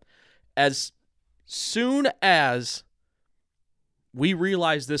all that. As soon as we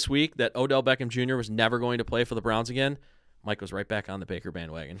realized this week that Odell Beckham Jr. was never going to play for the Browns again, Mike was right back on the Baker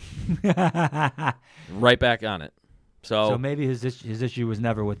bandwagon. Right back on it. So maybe his issue was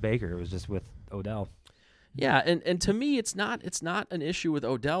never with Baker. It was just with Odell. Yeah, and to me, it's not an issue with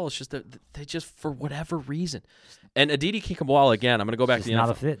Odell. It's just that they just, for whatever reason. And Aditi Kinkhabwala, again, I'm going to go back to the NFL. Not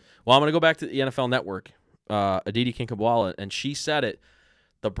a fit. Well, I'm going to go back to the NFL Network, Aditi Kinkhabwala, and she said it.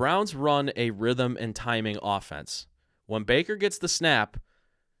 The Browns run a rhythm and timing offense. When Baker gets the snap,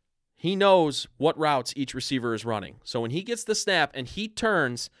 he knows what routes each receiver is running. So when he gets the snap and he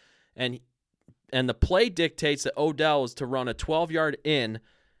turns and the play dictates that Odell is to run a 12-yard in,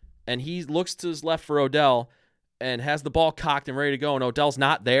 and he looks to his left for Odell and has the ball cocked and ready to go, and Odell's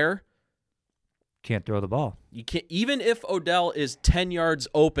not there, can't throw the ball. You can't, even if Odell is 10 yards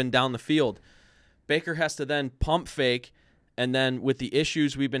open down the field, Baker has to then pump fake, and then with the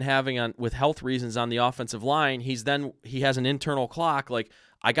issues we've been having with health reasons on the offensive line, he has an internal clock like,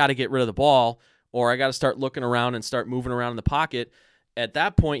 I got to get rid of the ball, or I got to start looking around and start moving around in the pocket. At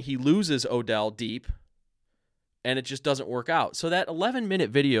that point, he loses Odell deep, and it just doesn't work out. So that 11-minute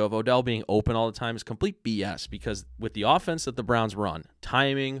video of Odell being open all the time is complete BS, because with the offense that the Browns run,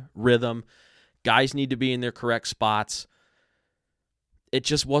 timing, rhythm, guys need to be in their correct spots, it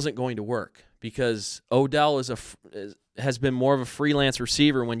just wasn't going to work, because Odell has been more of a freelance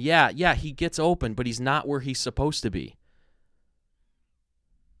receiver when, he gets open, but he's not where he's supposed to be.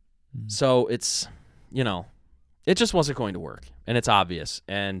 So it's, it just wasn't going to work, and it's obvious.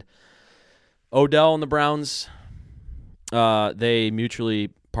 And Odell and the Browns, they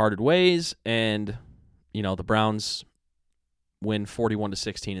mutually parted ways, and, the Browns win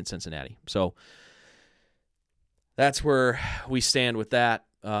 41-16 in Cincinnati. So that's where we stand with that.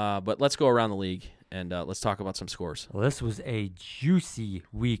 But let's go around the league, and let's talk about some scores. Well, this was a juicy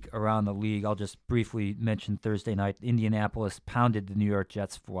week around the league. I'll just briefly mention Thursday night. Indianapolis pounded the New York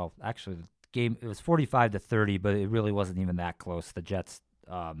Jets. Well, actually, the game, it was 45-30, but it really wasn't even that close. The Jets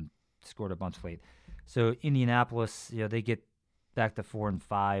scored a bunch late. So Indianapolis, they get back to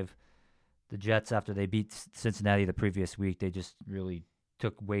 4-5. The Jets, after they beat Cincinnati the previous week, they just really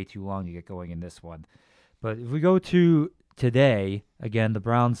took way too long to get going in this one. But if we go to today, again, the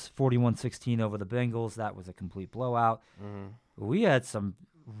Browns 41-16 over the Bengals. That was a complete blowout. Mm-hmm. We had some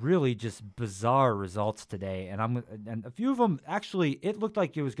really just bizarre results today, and a few of them, actually, it looked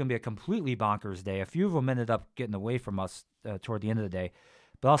like it was going to be a completely bonkers day. A few of them ended up getting away from us toward the end of the day.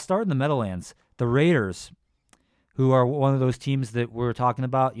 But I'll start in the Meadowlands. The Raiders, who are one of those teams that we're talking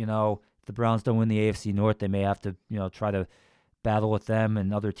about, the Browns don't win the AFC North, they may have to, try to battle with them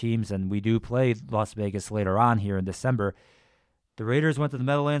and other teams, and we do play Las Vegas later on here in December. The Raiders went to the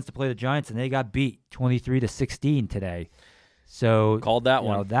Meadowlands to play the Giants, and they got beat 23-16 today. So called that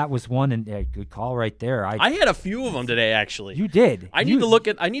one. That was one, and good call right there. I had a few of them today, actually. You did. I need to look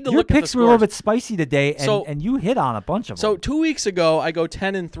at the scores. Your picks were a little bit spicy today, and you hit on a bunch of them. So 2 weeks ago, I go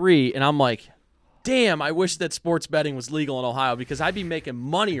 10-3, and I'm like, damn, I wish that sports betting was legal in Ohio, because I'd be making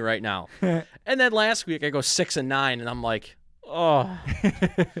money right now. And then last week, I go 6-9, and I'm like, oh,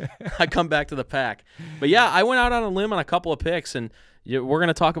 I come back to the pack. But yeah, I went out on a limb on a couple of picks, and we're going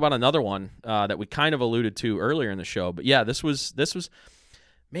to talk about another one that we kind of alluded to earlier in the show. But yeah, this was,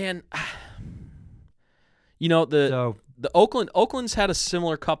 man, the Oakland's had a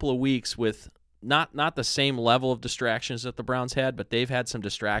similar couple of weeks with not the same level of distractions that the Browns had, but they've had some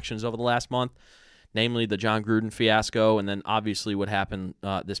distractions over the last month, namely the John Gruden fiasco, and then obviously what happened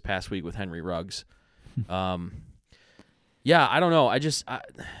this past week with Henry Ruggs. Yeah, I don't know.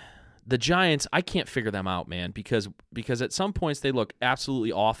 The Giants, I can't figure them out, man, because at some points they look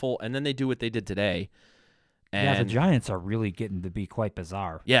absolutely awful, and then they do what they did today. And the Giants are really getting to be quite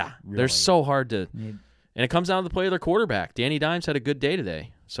bizarre. Yeah, really. They're so hard to – and it comes down to the play of their quarterback. Danny Dimes had a good day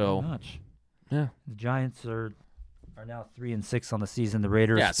today. So, much. Yeah. The Giants are now 3-6 on the season. The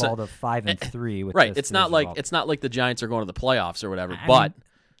Raiders fall to 5-3 with right. This, it's not like the Giants are going to the playoffs or whatever, but –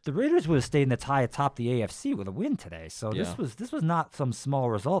 the Raiders would have stayed in the tie atop the AFC with a win today, so this was not some small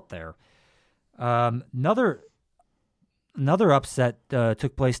result there. Another upset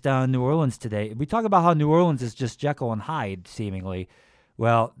took place down in New Orleans today. We talk about how New Orleans is just Jekyll and Hyde, seemingly.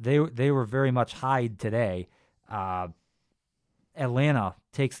 Well, they were very much Hyde today. Atlanta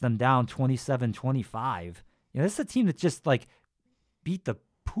takes them down 27-25. This is a team that just beat the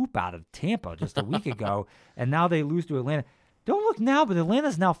poop out of Tampa just a week ago, and now they lose to Atlanta. Don't look now, but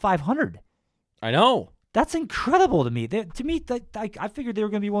Atlanta's now 500. I know. That's incredible to me. I figured they were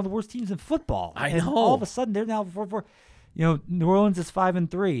going to be one of the worst teams in football. I know. All of a sudden, they're now 4-4. New Orleans is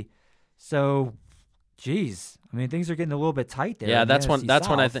 5-3. So, geez, things are getting a little bit tight there. Yeah, that's when I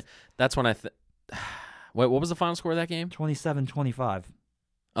think. Wait, what was the final score of that game? 27-25.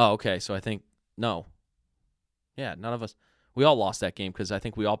 Oh, okay. So I think no. Yeah, none of us. We all lost that game because I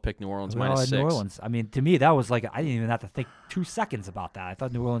think we all picked New Orleans -6. New Orleans. To me, that was I didn't even have to think 2 seconds about that. I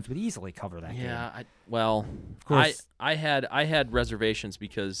thought New Orleans would easily cover that game. Yeah, of course. I had reservations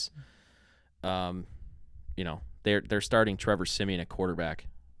because, they're starting Trevor Siemian at quarterback,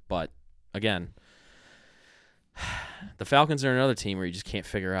 but again, the Falcons are another team where you just can't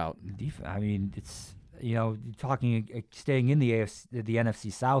figure out. It's talking staying in the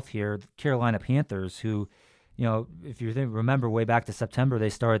NFC South here, the Carolina Panthers, who. if you remember way back to September, they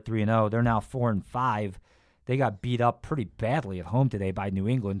started 3-0. They're now 4-5. They got beat up pretty badly at home today by New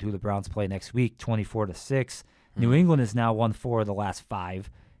England, who the Browns play next week, 24-6. Mm-hmm. New England has now won 4 of the last 5.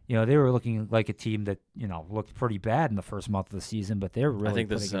 They were looking like a team that, looked pretty bad in the first month of the season, but they're really. I think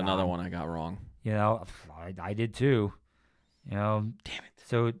this is another one I got wrong. I did too. Damn it.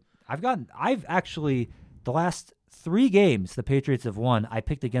 So I've actually, the last 3 games the Patriots have won, I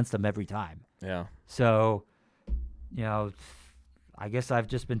picked against them every time. Yeah. So, I guess I've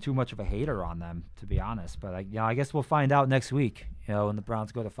just been too much of a hater on them, to be honest. But I guess we'll find out next week. When the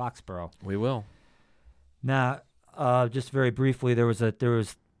Browns go to Foxborough. We will. Now, just very briefly, there was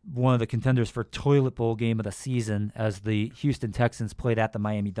one of the contenders for toilet bowl game of the season as the Houston Texans played at the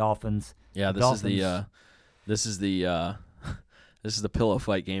Miami Dolphins. Yeah, this is the pillow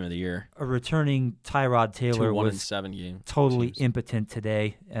fight game of the year. A returning Tyrod Taylor 1-7 game. Totally impotent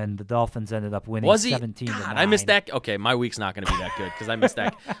today, and the Dolphins ended up winning 17-9. God, I missed that. Okay, my week's not going to be that good because I missed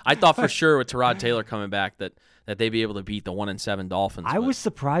that. I thought for sure with Tyrod Taylor coming back that they'd be able to beat the 1-7 Dolphins. I was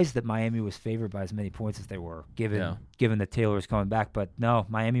surprised that Miami was favored by as many points as they were, given that Taylor was coming back. But no,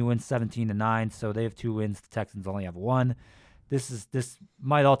 Miami wins 17-9, so they have 2 wins. The Texans only have 1. This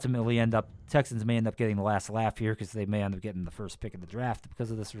might ultimately Texans may end up getting the last laugh here because they may end up getting the first pick of the draft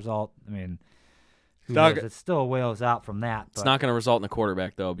because of this result. I mean, who knows? It's still a ways out from that. It's not going to result in a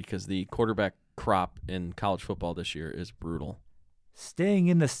quarterback, though, because the quarterback crop in college football this year is brutal. Staying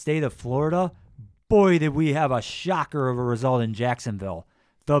in the state of Florida, boy, did we have a shocker of a result in Jacksonville.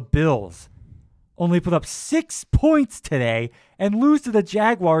 The Bills only put up 6 points today and lose to the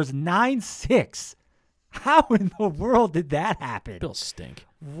Jaguars 9-6. How in the world did that happen? Bills stink.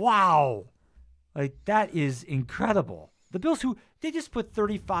 Wow. That is incredible. The Bills, they just put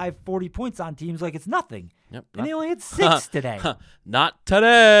 35, 40 points on teams like it's nothing. Yep. And they only had 6 today. Not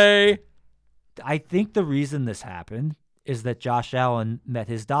today. I think the reason this happened is that Josh Allen met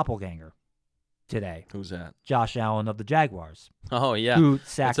his doppelganger today. Who's that? Josh Allen of the Jaguars. Oh, yeah. Who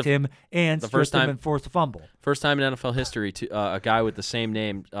sacked him and stripped him and forced a fumble. First time in NFL history a guy with the same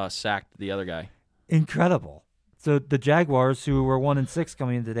name sacked the other guy. Incredible. So the Jaguars, who were 1-6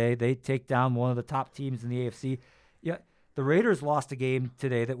 coming in today, they take down one of the top teams in the AFC. Yeah, the Raiders lost a game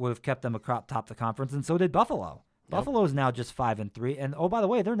today that would have kept them atop the conference, and so did Buffalo. Yep. Buffalo is now just 5-3, and oh, by the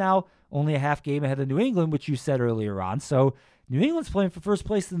way, they're now only a half game ahead of New England, which you said earlier on. So New England's playing for first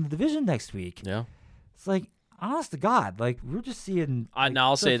place in the division next week. Yeah, it's honest to God, we're just seeing.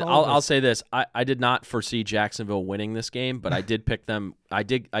 I'll say this: I did not foresee Jacksonville winning this game, but I did pick them. I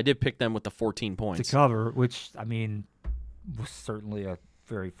did pick them with the 14 points to cover, which was certainly a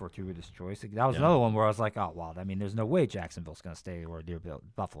very fortuitous choice. That was another one where I was like, oh wow, there's no way Jacksonville's going to stay or near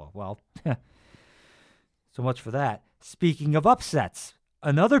Buffalo. Well, so much for that. Speaking of upsets,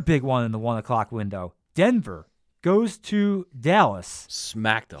 another big one in the 1:00 window: Denver goes to Dallas.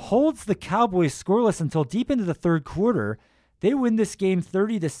 Smacked them. Holds the Cowboys scoreless until deep into the third quarter. They win this game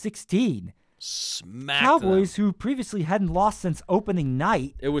 30-16. Smacked Cowboys, them. who previously hadn't lost since opening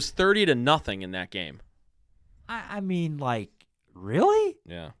night. It was 30-0 in that game. Really?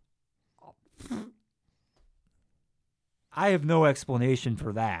 Yeah. I have no explanation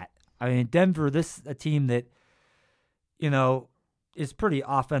for that. Denver, a team that, is pretty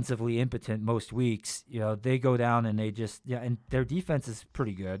offensively impotent most weeks. They go down and they just and their defense is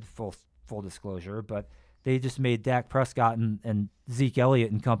pretty good, full disclosure, but they just made Dak Prescott and Zeke Elliott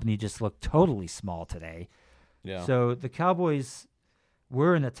and company just look totally small today. Yeah. So the Cowboys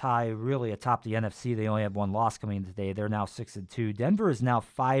were in a tie really atop the NFC. They only had 1 loss coming in today. They're now 6-2. Denver is now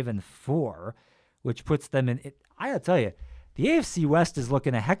 5-4, which puts them in I gotta tell you, the AFC West is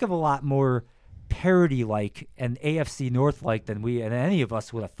looking a heck of a lot more parity-like and AFC North-like than any of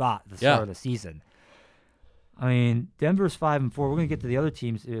us would have thought at the start of the season. Denver's 5-4. We're going to get to the other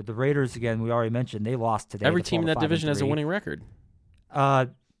teams. The Raiders, again, we already mentioned, they lost today. Every team in that division has a winning record. As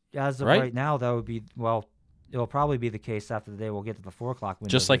of right now, that would be, it'll probably be the case after the day. We'll get to the 4:00 window.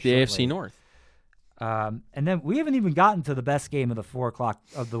 Just like the AFC North. And then we haven't even gotten to the best game of the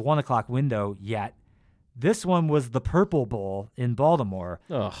 1:00 window yet. This one was the Purple Bowl in Baltimore,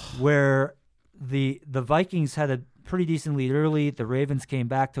 where the Vikings had a pretty decent lead early. The Ravens came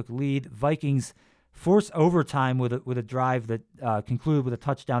back, took the lead. Vikings forced overtime with a drive that concluded with a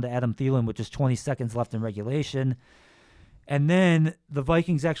touchdown to Adam Thielen with just 20 seconds left in regulation. And then the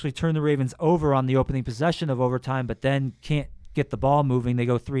Vikings actually turned the Ravens over on the opening possession of overtime, but then can't get the ball moving. They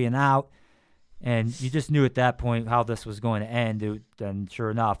go 3 and out. And you just knew at that point how this was going to end. And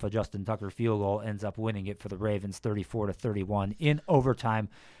sure enough, a Justin Tucker field goal ends up winning it for the Ravens 34-31 in overtime.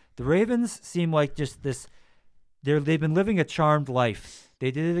 The Ravens seem like just this they've been living a charmed life.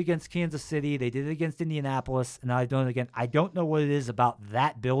 They did it against Kansas City. They did it against Indianapolis, and now they've done it again. I don't know what it is about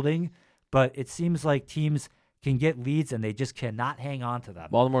that building, but it seems like teams can get leads, and they just cannot hang on to them.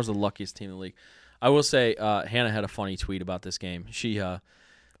 Baltimore's the luckiest team in the league. I will say, Hannah had a funny tweet about this game. She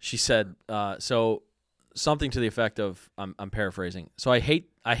said so something to the effect of, I'm paraphrasing. So I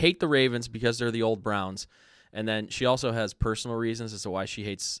hate the Ravens because they're the old Browns, and then she also has personal reasons as to why she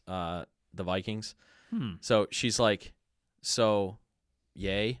hates the Vikings. So she's like, so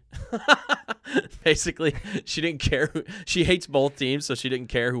yay. Basically, she didn't care. She hates both teams, so she didn't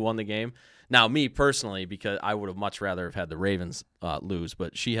care who won the game. Now, me personally, because I would have much rather have had the Ravens lose,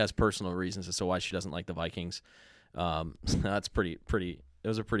 but she has personal reasons as to why she doesn't like the Vikings. That's pretty. It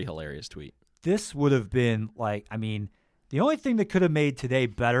was a pretty hilarious tweet. This would have been the only thing that could have made today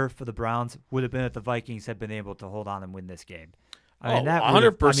better for the Browns would have been if the Vikings had been able to hold on and win this game. I mean, that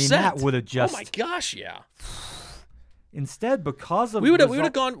 100%. That would have just. Oh my gosh, yeah. Instead, because of we would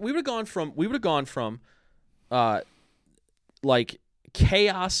have gone from like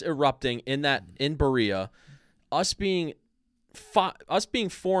chaos erupting in Berea, us being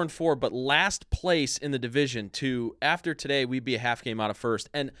 4-4, but last place in the division, to after today we'd be a half game out of first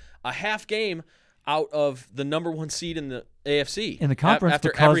and a half game out of the number 1 seed in the AFC in the conference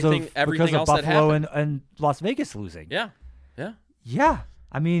after everything else of Buffalo that happened. and Las Vegas losing. Yeah.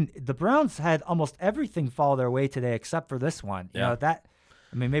 I mean, the Browns had almost everything fall their way today except for this one. You know,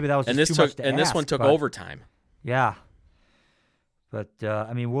 maybe that was just too much to ask. And this one took overtime. Yeah. But,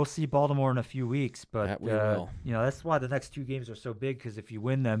 we'll see Baltimore in a few weeks. But, we will. That's why the next 2 games are so big, because if you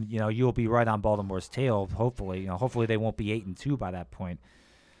win them, you'll be right on Baltimore's tail, hopefully. Hopefully they won't be 8-2 by that point.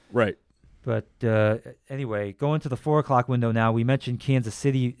 Right. But, anyway, going to the 4 o'clock window now, we mentioned Kansas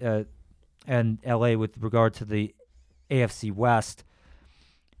City and L.A. with regard to the AFC West.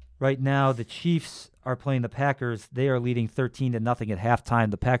 Right now, the Chiefs are playing the Packers. They are leading 13-0 at halftime.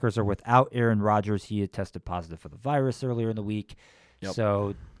 The Packers are without Aaron Rodgers. He had tested positive for the virus earlier in the week. Yep.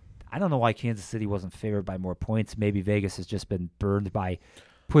 So I don't know why Kansas City wasn't favored by more points. Maybe Vegas has just been burned by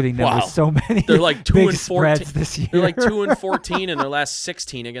putting them with so many They're like 2-14 this year. They're like 2-14 in their last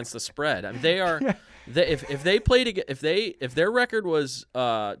 16 against the spread. I mean, they are if they played if their record was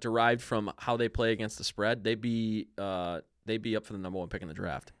derived from how they play against the spread, they'd be up for the number 1 pick in the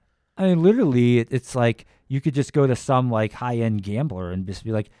draft. I mean, literally, it's like you could just go to some like high-end gambler and just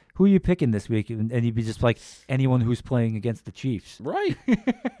be like, "Who are you picking this week?" And you'd be just like, anyone who's playing against the Chiefs. Right. You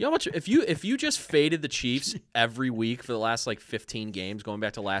know how much if you just faded the Chiefs every week for the last like 15 games going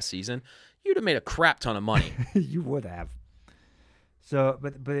back to last season, you'd have made a crap ton of money. You would have. So,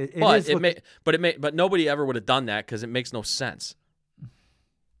 but nobody ever would have done that because it makes no sense.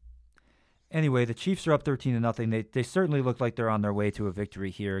 Anyway, the Chiefs are up 13-0. They certainly look like they're on their way to a victory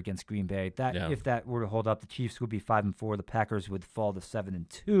here against Green Bay. If that were to hold up, the Chiefs would be 5-4. The Packers would fall to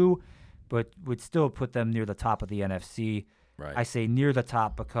 7-2, but would still put them near the top of the NFC. Right. I say near the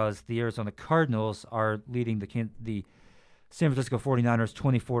top because the Arizona Cardinals are leading the San Francisco 49ers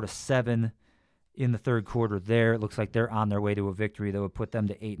 24-7 in the third quarter. There, it looks like they're on their way to a victory that would put them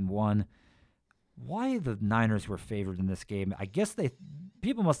to 8-1. Why the Niners were favored in this game? I guess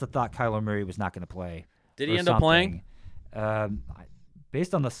people must have thought Kyler Murray was not going to play. Did he end up playing?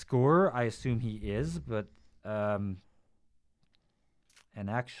 Based on the score, I assume he is, but and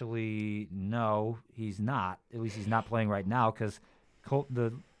actually, no, he's not. At least he's not playing right now because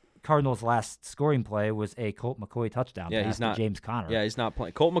the Cardinals' last scoring play was a Colt McCoy touchdown. Yeah, he's not James Conner. Yeah, he's not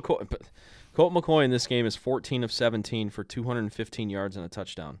playing. Colt McCoy in this game is 14 of 17 for 215 yards and a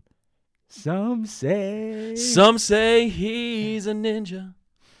touchdown. Some say he's a ninja.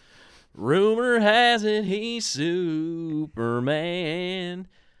 Rumor has it he's Superman.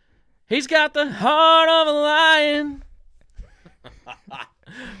 He's got the heart of a lion.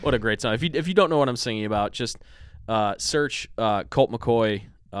 What a great song. If you don't know what I'm singing about, just search Colt McCoy.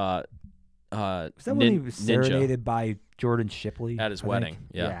 Was that when he was serenaded by Jordan Shipley at his wedding?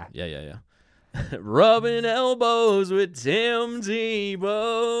 Yeah. Rubbing elbows with Tim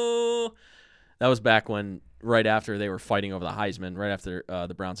Tebow. That was back when, right after they were fighting over the Heisman, right after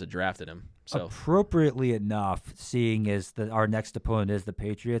the Browns had drafted him. So appropriately enough, seeing as our next opponent is the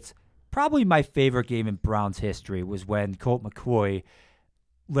Patriots, probably my favorite game in Browns history was when Colt McCoy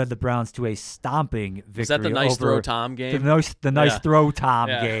led the Browns to a stomping victory. Was that the nice throw Tom game? The nice throw Tom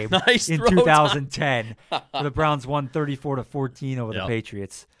game in 2010. Where the Browns won 34-14 over the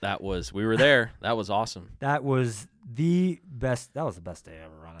Patriots. We were there. That was awesome. That was the best day ever,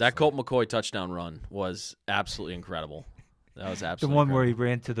 honestly. That Colt McCoy touchdown run was absolutely incredible. That was absolutely the one incredible. Where he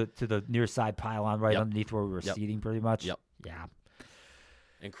ran to the near side pylon right underneath where we were seating pretty much. Yep. Yeah.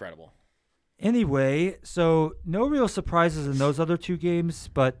 Incredible. Anyway, so no real surprises in those other two games,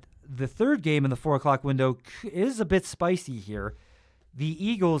 but the third game in the 4 o'clock window is a bit spicy here. The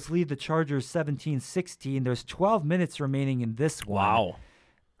Eagles lead the Chargers 17-16. There's 12 minutes remaining in this one. Wow.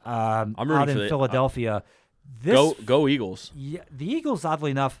 I'm out in Philadelphia. Go Eagles. Yeah, the Eagles,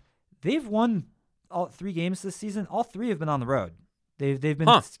 oddly enough, they've won all 3 games this season. All 3 have been on the road. They've been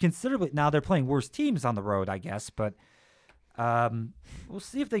considerably. Now they're playing worse teams on the road, I guess, but we'll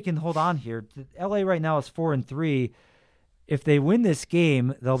see if they can hold on here. LA right now is 4-3. If they win this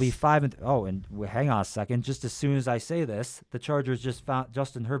game, they'll be 5. And hang on a second. Just as soon as I say this, the Chargers just found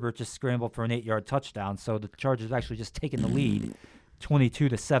Justin Herbert just scrambled for an 8-yard touchdown. So the Chargers actually just taken the lead,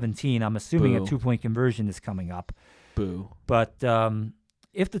 22-17. I'm assuming a 2-point conversion is coming up. Boo. But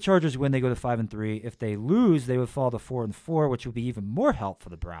if the Chargers win, they go to 5-3. If they lose, they would fall to 4-4, which would be even more help for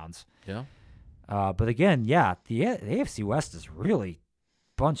the Browns. Yeah. But again, the AFC West is really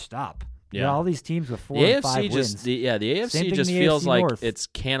bunched up. Yeah, all these teams with 4 and 5 wins. The AFC just feels like it's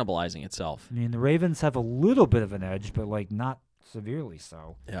cannibalizing itself. I mean, the Ravens have a little bit of an edge, but not severely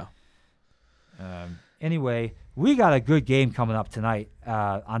so. Yeah. Anyway, we got a good game coming up tonight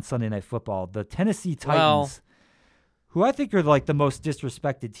on Sunday Night Football. The Tennessee Titans, who I think are the most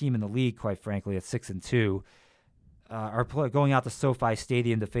disrespected team in the league, quite frankly, at 6-2, are going out to SoFi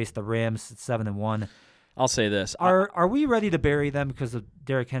Stadium to face the Rams at 7-1. I'll say this: Are we ready to bury them because of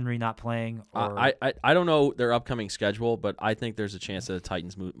Derrick Henry not playing? Or? I don't know their upcoming schedule, but I think there's a chance that the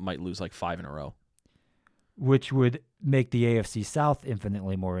Titans might lose 5 in a row, which would make the AFC South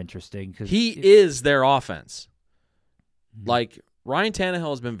infinitely more interesting. Because he is their offense. Ryan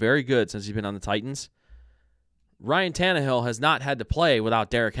Tannehill has been very good since he's been on the Titans. Ryan Tannehill has not had to play without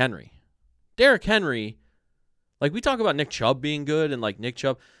Derrick Henry. Derrick Henry, we talk about Nick Chubb being good and Nick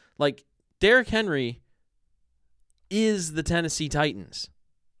Chubb, Derrick Henry is the Tennessee Titans.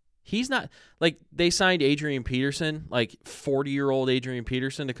 He's not they signed Adrian Peterson, 40-year-old Adrian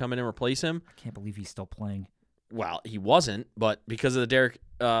Peterson, to come in and replace him. I can't believe he's still playing. Well, he wasn't, but because of the Derrick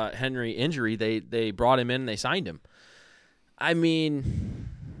Henry injury, they brought him in and they signed him. I mean,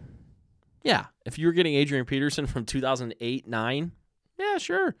 yeah, if you were getting Adrian Peterson from 2008-9, yeah,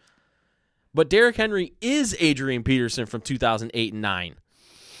 sure. But Derrick Henry is Adrian Peterson from 2008 and 9.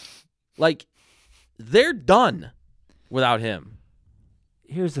 They're done without him.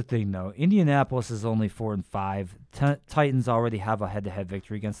 Here's the thing, though. Indianapolis is only 4-5. Titans already have a head-to-head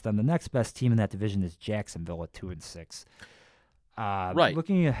victory against them. The next best team in that division is Jacksonville at 2-6. Right.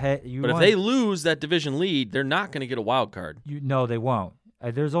 Looking ahead, if they lose that division lead, they're not going to get a wild card. No, they won't.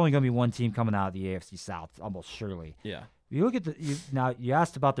 There's only going to be one team coming out of the AFC South, almost surely. Yeah. You look at now. You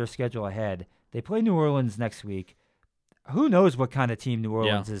asked about their schedule ahead. They play New Orleans next week. Who knows what kind of team New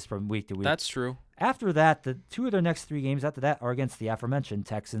Orleans is from week to week? That's true. After that, the 2 of their next 3 games after that are against the aforementioned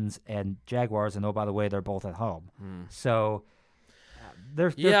Texans and Jaguars, and by the way, they're both at home. So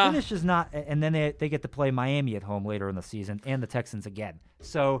their finish is not, and then they get to play Miami at home later in the season and the Texans again.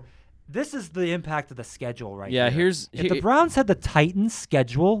 So this is the impact of the schedule right here. If the Browns had the Titans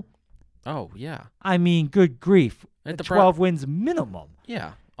schedule, oh yeah, I mean, good grief, 12 wins minimum.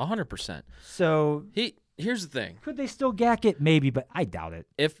 Yeah, 100%. So here's the thing. Could they still gack it? Maybe, but I doubt it.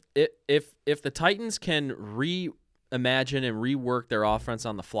 If the Titans can reimagine and rework their offense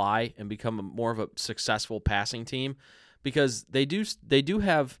on the fly and become more of a successful passing team, because they do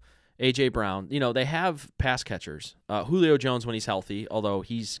have A.J. Brown. They have pass catchers. Julio Jones when he's healthy, although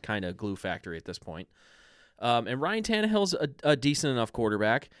he's kind of glue factory at this point. And Ryan Tannehill's a decent enough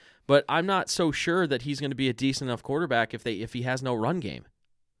quarterback, but I'm not so sure that he's going to be a decent enough quarterback if he has no run game.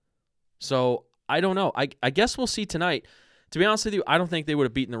 So I don't know. I guess we'll see tonight. To be honest with you, I don't think they would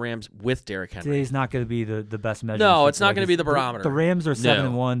have beaten the Rams with Derrick Henry. Today's not going to be the best measure. No, it's not going to be the barometer. The Rams are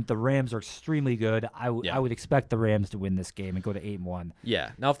 7-1. The Rams are extremely good. I would expect the Rams to win this game and go to 8-1.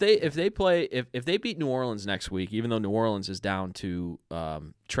 Yeah. Now, if they beat New Orleans next week, even though New Orleans is down to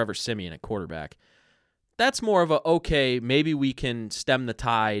Trevor Siemian at quarterback, that's more of maybe we can stem the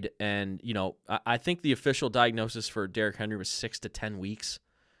tide. And I think the official diagnosis for Derrick Henry was 6 to 10 weeks.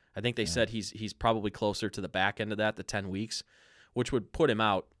 I think they said he's probably closer to the back end of that, the 10 weeks, which would put him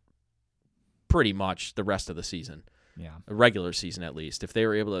out pretty much the rest of the season. Yeah. A regular season at least, if they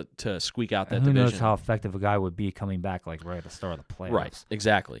were able to squeak out that division. Who knows how effective a guy would be coming back right at the start of the playoffs. Right,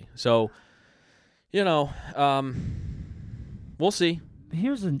 exactly. So, we'll see.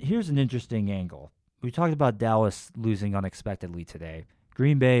 Here's an interesting angle. We talked about Dallas losing unexpectedly today.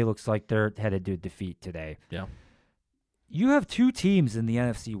 Green Bay looks like they're headed to defeat today. Yeah. You have 2 teams in the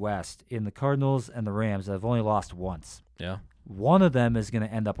NFC West, in the Cardinals and the Rams, that have only lost once. Yeah. One of them is going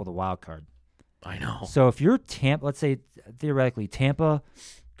to end up with a wild card. I know. So if you're Tampa, let's say theoretically Tampa,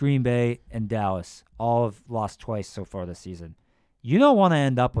 Green Bay, and Dallas all have lost twice so far this season. You don't want to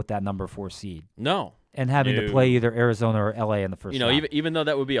end up with that number 4 seed. No. And having to play either Arizona or LA in the first round. Even though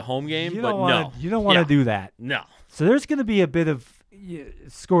that would be a home game, you don't want to do that. No. So there's going to be a bit of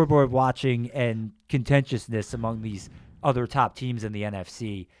scoreboard watching and contentiousness among these other top teams in the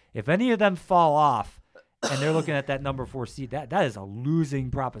NFC. If any of them fall off and they're looking at that number 4 seed, that is a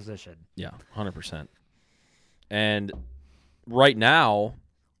losing proposition. Yeah, 100%. And right now,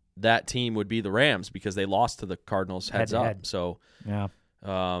 that team would be the Rams because they lost to the Cardinals heads up. So, yeah.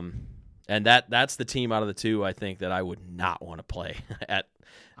 And that's the team out of the two I think that I would not want to play at.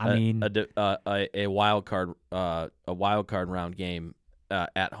 A wild card round game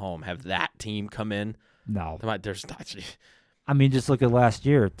at home. Have that team come in? No, there's not. I mean, just look at last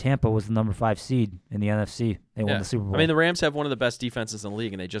year. Tampa was the number 5 seed in the NFC. They won the Super Bowl. I mean, the Rams have one of the best defenses in the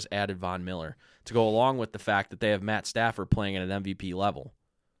league, and they just added Von Miller to go along with the fact that they have Matt Stafford playing at an MVP level.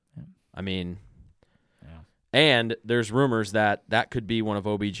 Yeah. I mean, and there's rumors that could be one of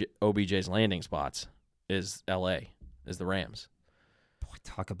OBJ's landing spots is L.A., is the Rams. Boy,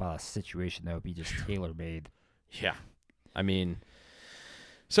 talk about a situation that would be just tailor-made. Yeah. I mean,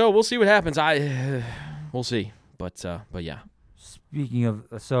 so we'll see what happens. We'll see. But yeah. Speaking of,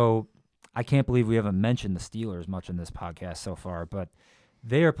 so I can't believe we haven't mentioned the Steelers much in this podcast so far, but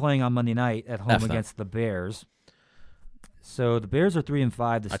they are playing on Monday night at home against the Bears. So the Bears are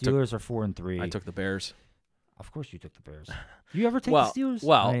 3-5. The Steelers are 4-3. I took the Bears. Of course you took the Bears. Do you ever take the Steelers?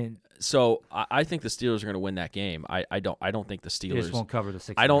 Well, so I think the Steelers are going to win that game. I don't think the Steelers just won't cover the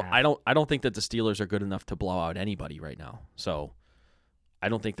 6.5. I don't think that the Steelers are good enough to blow out anybody right now. So I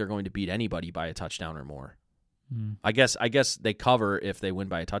don't think they're going to beat anybody by a touchdown or more. I guess they cover if they win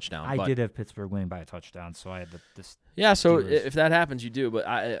by a touchdown. I did have Pittsburgh winning by a touchdown, so I had this. Yeah, so Steelers. If that happens, you do. But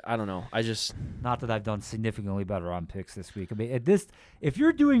I don't know. I just not that I've done significantly better on picks this week. I mean, if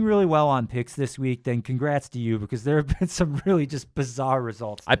you're doing really well on picks this week, then congrats to you because there have been some really just bizarre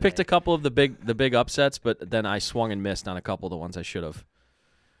results. I picked a couple of the big upsets, but then I swung and missed on a couple of the ones I should have.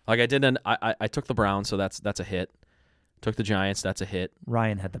 Like I didn't. I took the Browns, so that's a hit. Took the Giants, that's a hit.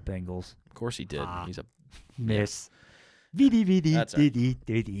 Ryan had the Bengals. Of course he did. He's a miss. That's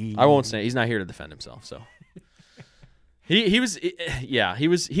right. I won't say he's not here to defend himself. So he was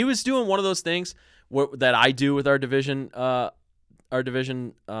doing one of those things that I do with our division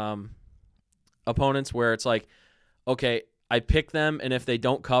opponents, where it's like, okay, I pick them, and if they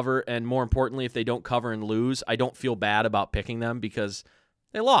don't cover, and more importantly, if they don't cover and lose, I don't feel bad about picking them because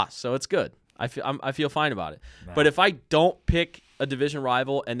they lost, so it's good. I feel fine about it. Wow. But if I don't pick a division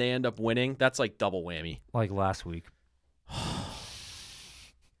rival and they end up winning, that's like double whammy. Like last week.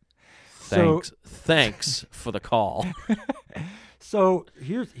 Thanks for the call. So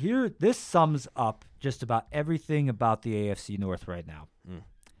this sums up just about everything about the AFC North right now.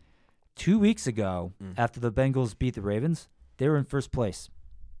 2 weeks ago, after the Bengals beat the Ravens, they were in first place.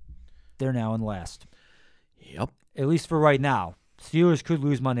 They're now in last. Yep. At least for right now. Steelers could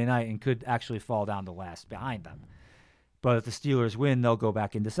lose Monday night and could actually fall down to last behind them. But if the Steelers win, they'll go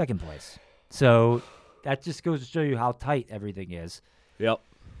back into second place. So that just goes to show you how tight everything is. Yep.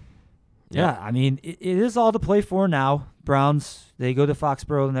 Yeah, I mean, it is all to play for now. Browns, they go to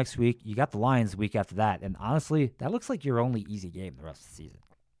Foxborough the next week. You got the Lions the week after that. And honestly, that looks like your only easy game the rest of the season.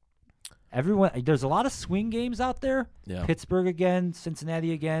 There's a lot of swing games out there. Yeah. Pittsburgh again,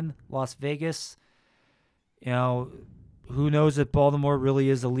 Cincinnati again, Las Vegas. You know, who knows if Baltimore really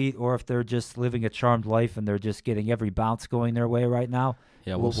is elite or if they're just living a charmed life and they're just getting every bounce going their way right now.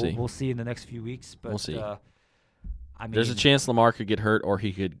 Yeah, we'll see. We'll see in the next few weeks. But we'll see. I mean, there's a chance Lamar could get hurt or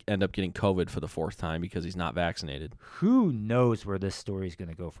he could end up getting COVID for the 4th time because he's not vaccinated. Who knows where this story is going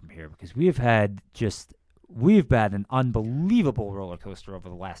to go from here? Because we've had an unbelievable roller coaster over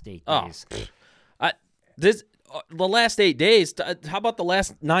the last 8 days. The last 8 days. How about the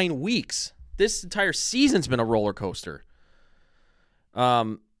last 9 weeks? This entire season's been a roller coaster.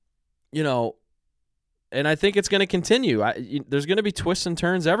 You know, and I think it's going to continue. There's going to be twists and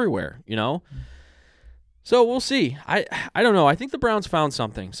turns everywhere, you know? So we'll see. I don't know. I think the Browns found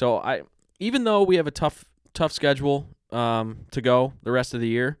something. So even though we have a tough schedule to go the rest of the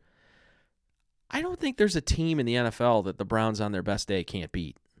year, I don't think there's a team in the NFL that the Browns on their best day can't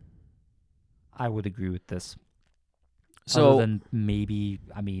beat. I would agree with this. So other than maybe,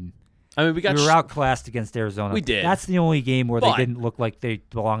 we were outclassed against Arizona. We did. That's the only game where they didn't look like they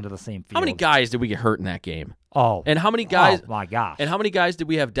belonged to the same field. How many guys did we get hurt in that game? Oh. And how many guys? Oh, my gosh. And how many guys did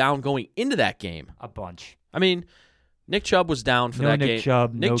we have down going into that game? A bunch. I mean, Nick Chubb was down for that game. Nick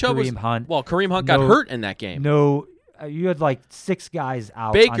Chubb, Kareem Hunt. Well, Kareem Hunt got hurt in that game. No, you had like 6 guys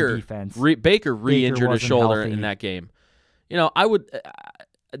out on defense. Baker re-injured his shoulder in that game. You know,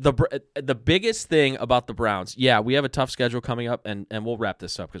 the biggest thing about the Browns, we have a tough schedule coming up, and we'll wrap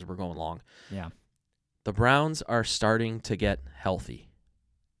this up because we're going long. Yeah. The Browns are starting to get healthy.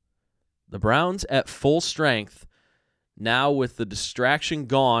 The Browns at full strength, now with the distraction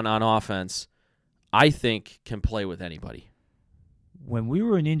gone on offense, I think can play with anybody. When we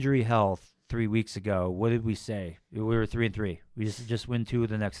were in injury health 3 weeks ago, what did we say? We were 3-3. We just win 2 of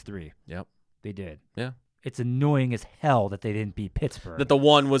the next 3. Yep. They did. Yeah. It's annoying as hell that they didn't beat Pittsburgh. That the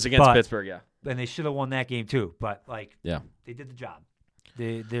one was against Pittsburgh, yeah. And they should have won that game too. But they did the job.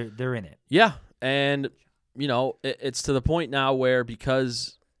 They're in it. Yeah, and it's to the point now where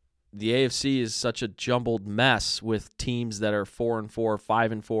because the AFC is such a jumbled mess with teams that are 4-4,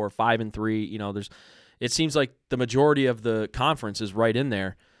 5-4, 5-3. It seems like the majority of the conference is right in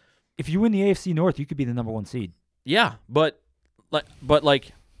there. If you win the AFC North, you could be the number 1 seed. Yeah, but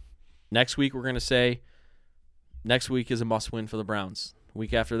next week we're gonna say. Next week is a must-win for the Browns.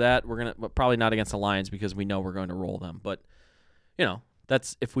 Week after that, we're gonna probably not against the Lions because we know we're going to roll them. But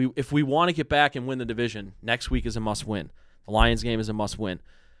that's if we want to get back and win the division, next week is a must-win. The Lions game is a must-win.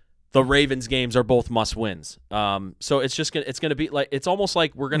 The Ravens games are both must-wins. So it's gonna be like it's almost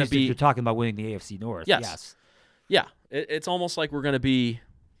like we're gonna be. If you're talking about winning the AFC North. Yes. Yeah, it's almost like we're gonna be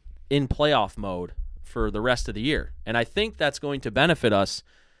in playoff mode for the rest of the year, and I think that's going to benefit us.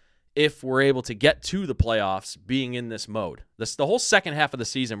 If we're able to get to the playoffs being in this mode. The whole second half of the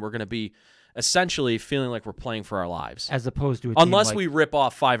season, we're going to be essentially feeling like we're playing for our lives. As opposed to unless we rip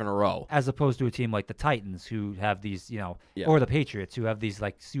off 5 in a row. As opposed to a team like the Titans who have these, or the Patriots who have these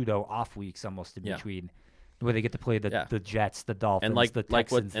like pseudo off weeks almost in between. Where they get to play the Jets, the Dolphins, the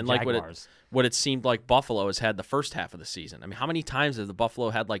Texans, the Jaguars. What it seemed like Buffalo has had the first half of the season. I mean, how many times has the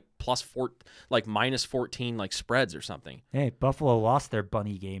Buffalo had minus 14 spreads or something? Hey, Buffalo lost their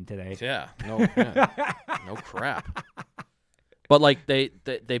bunny game today. Yeah, no crap. But they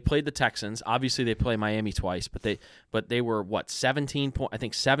played the Texans. Obviously, they play Miami twice, but they were 17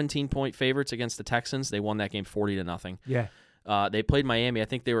 point favorites against the Texans. They won that game 40-0. Yeah. They played Miami. I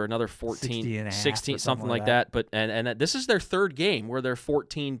think they were another 16, something like that. But and this is their third game where they're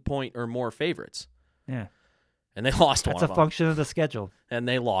 14-point or more favorites. Yeah, and they lost one of them. That's a function of the schedule. And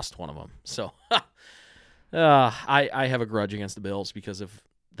they lost one of them. So I have a grudge against the Bills because of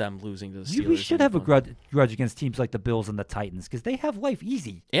them losing to the Steelers. We should have a grudge against teams like the Bills and the Titans because they have life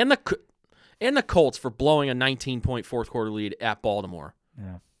easy. And the Colts for blowing a 19-point fourth quarter lead at Baltimore.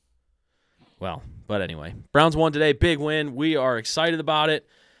 Yeah. Well, but anyway, Browns won today. Big win. We are excited about it.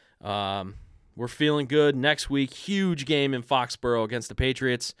 We're feeling good. Next week, huge game in Foxborough against the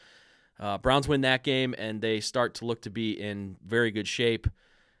Patriots. Browns win that game, and they start to look to be in very good shape.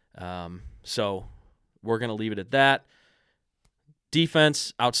 So we're going to leave it at that.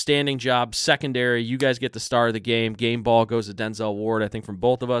 Defense, outstanding job. Secondary, you guys get the star of the game. Game ball goes to Denzel Ward, I think, from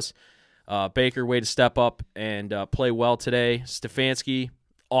both of us. Baker, way to step up and play well today. Stefanski,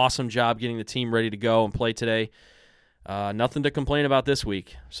 awesome job getting the team ready to go and play today. Nothing to complain about this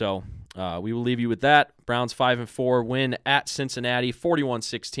week. So we will leave you with that. Browns 5-4 win at Cincinnati,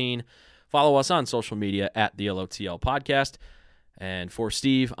 41-16. Follow us on social media at the LOTL Podcast. And for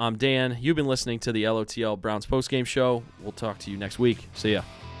Steve, I'm Dan. You've been listening to the LOTL Browns postgame show. We'll talk to you next week. See ya.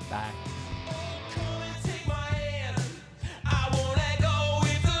 Bye.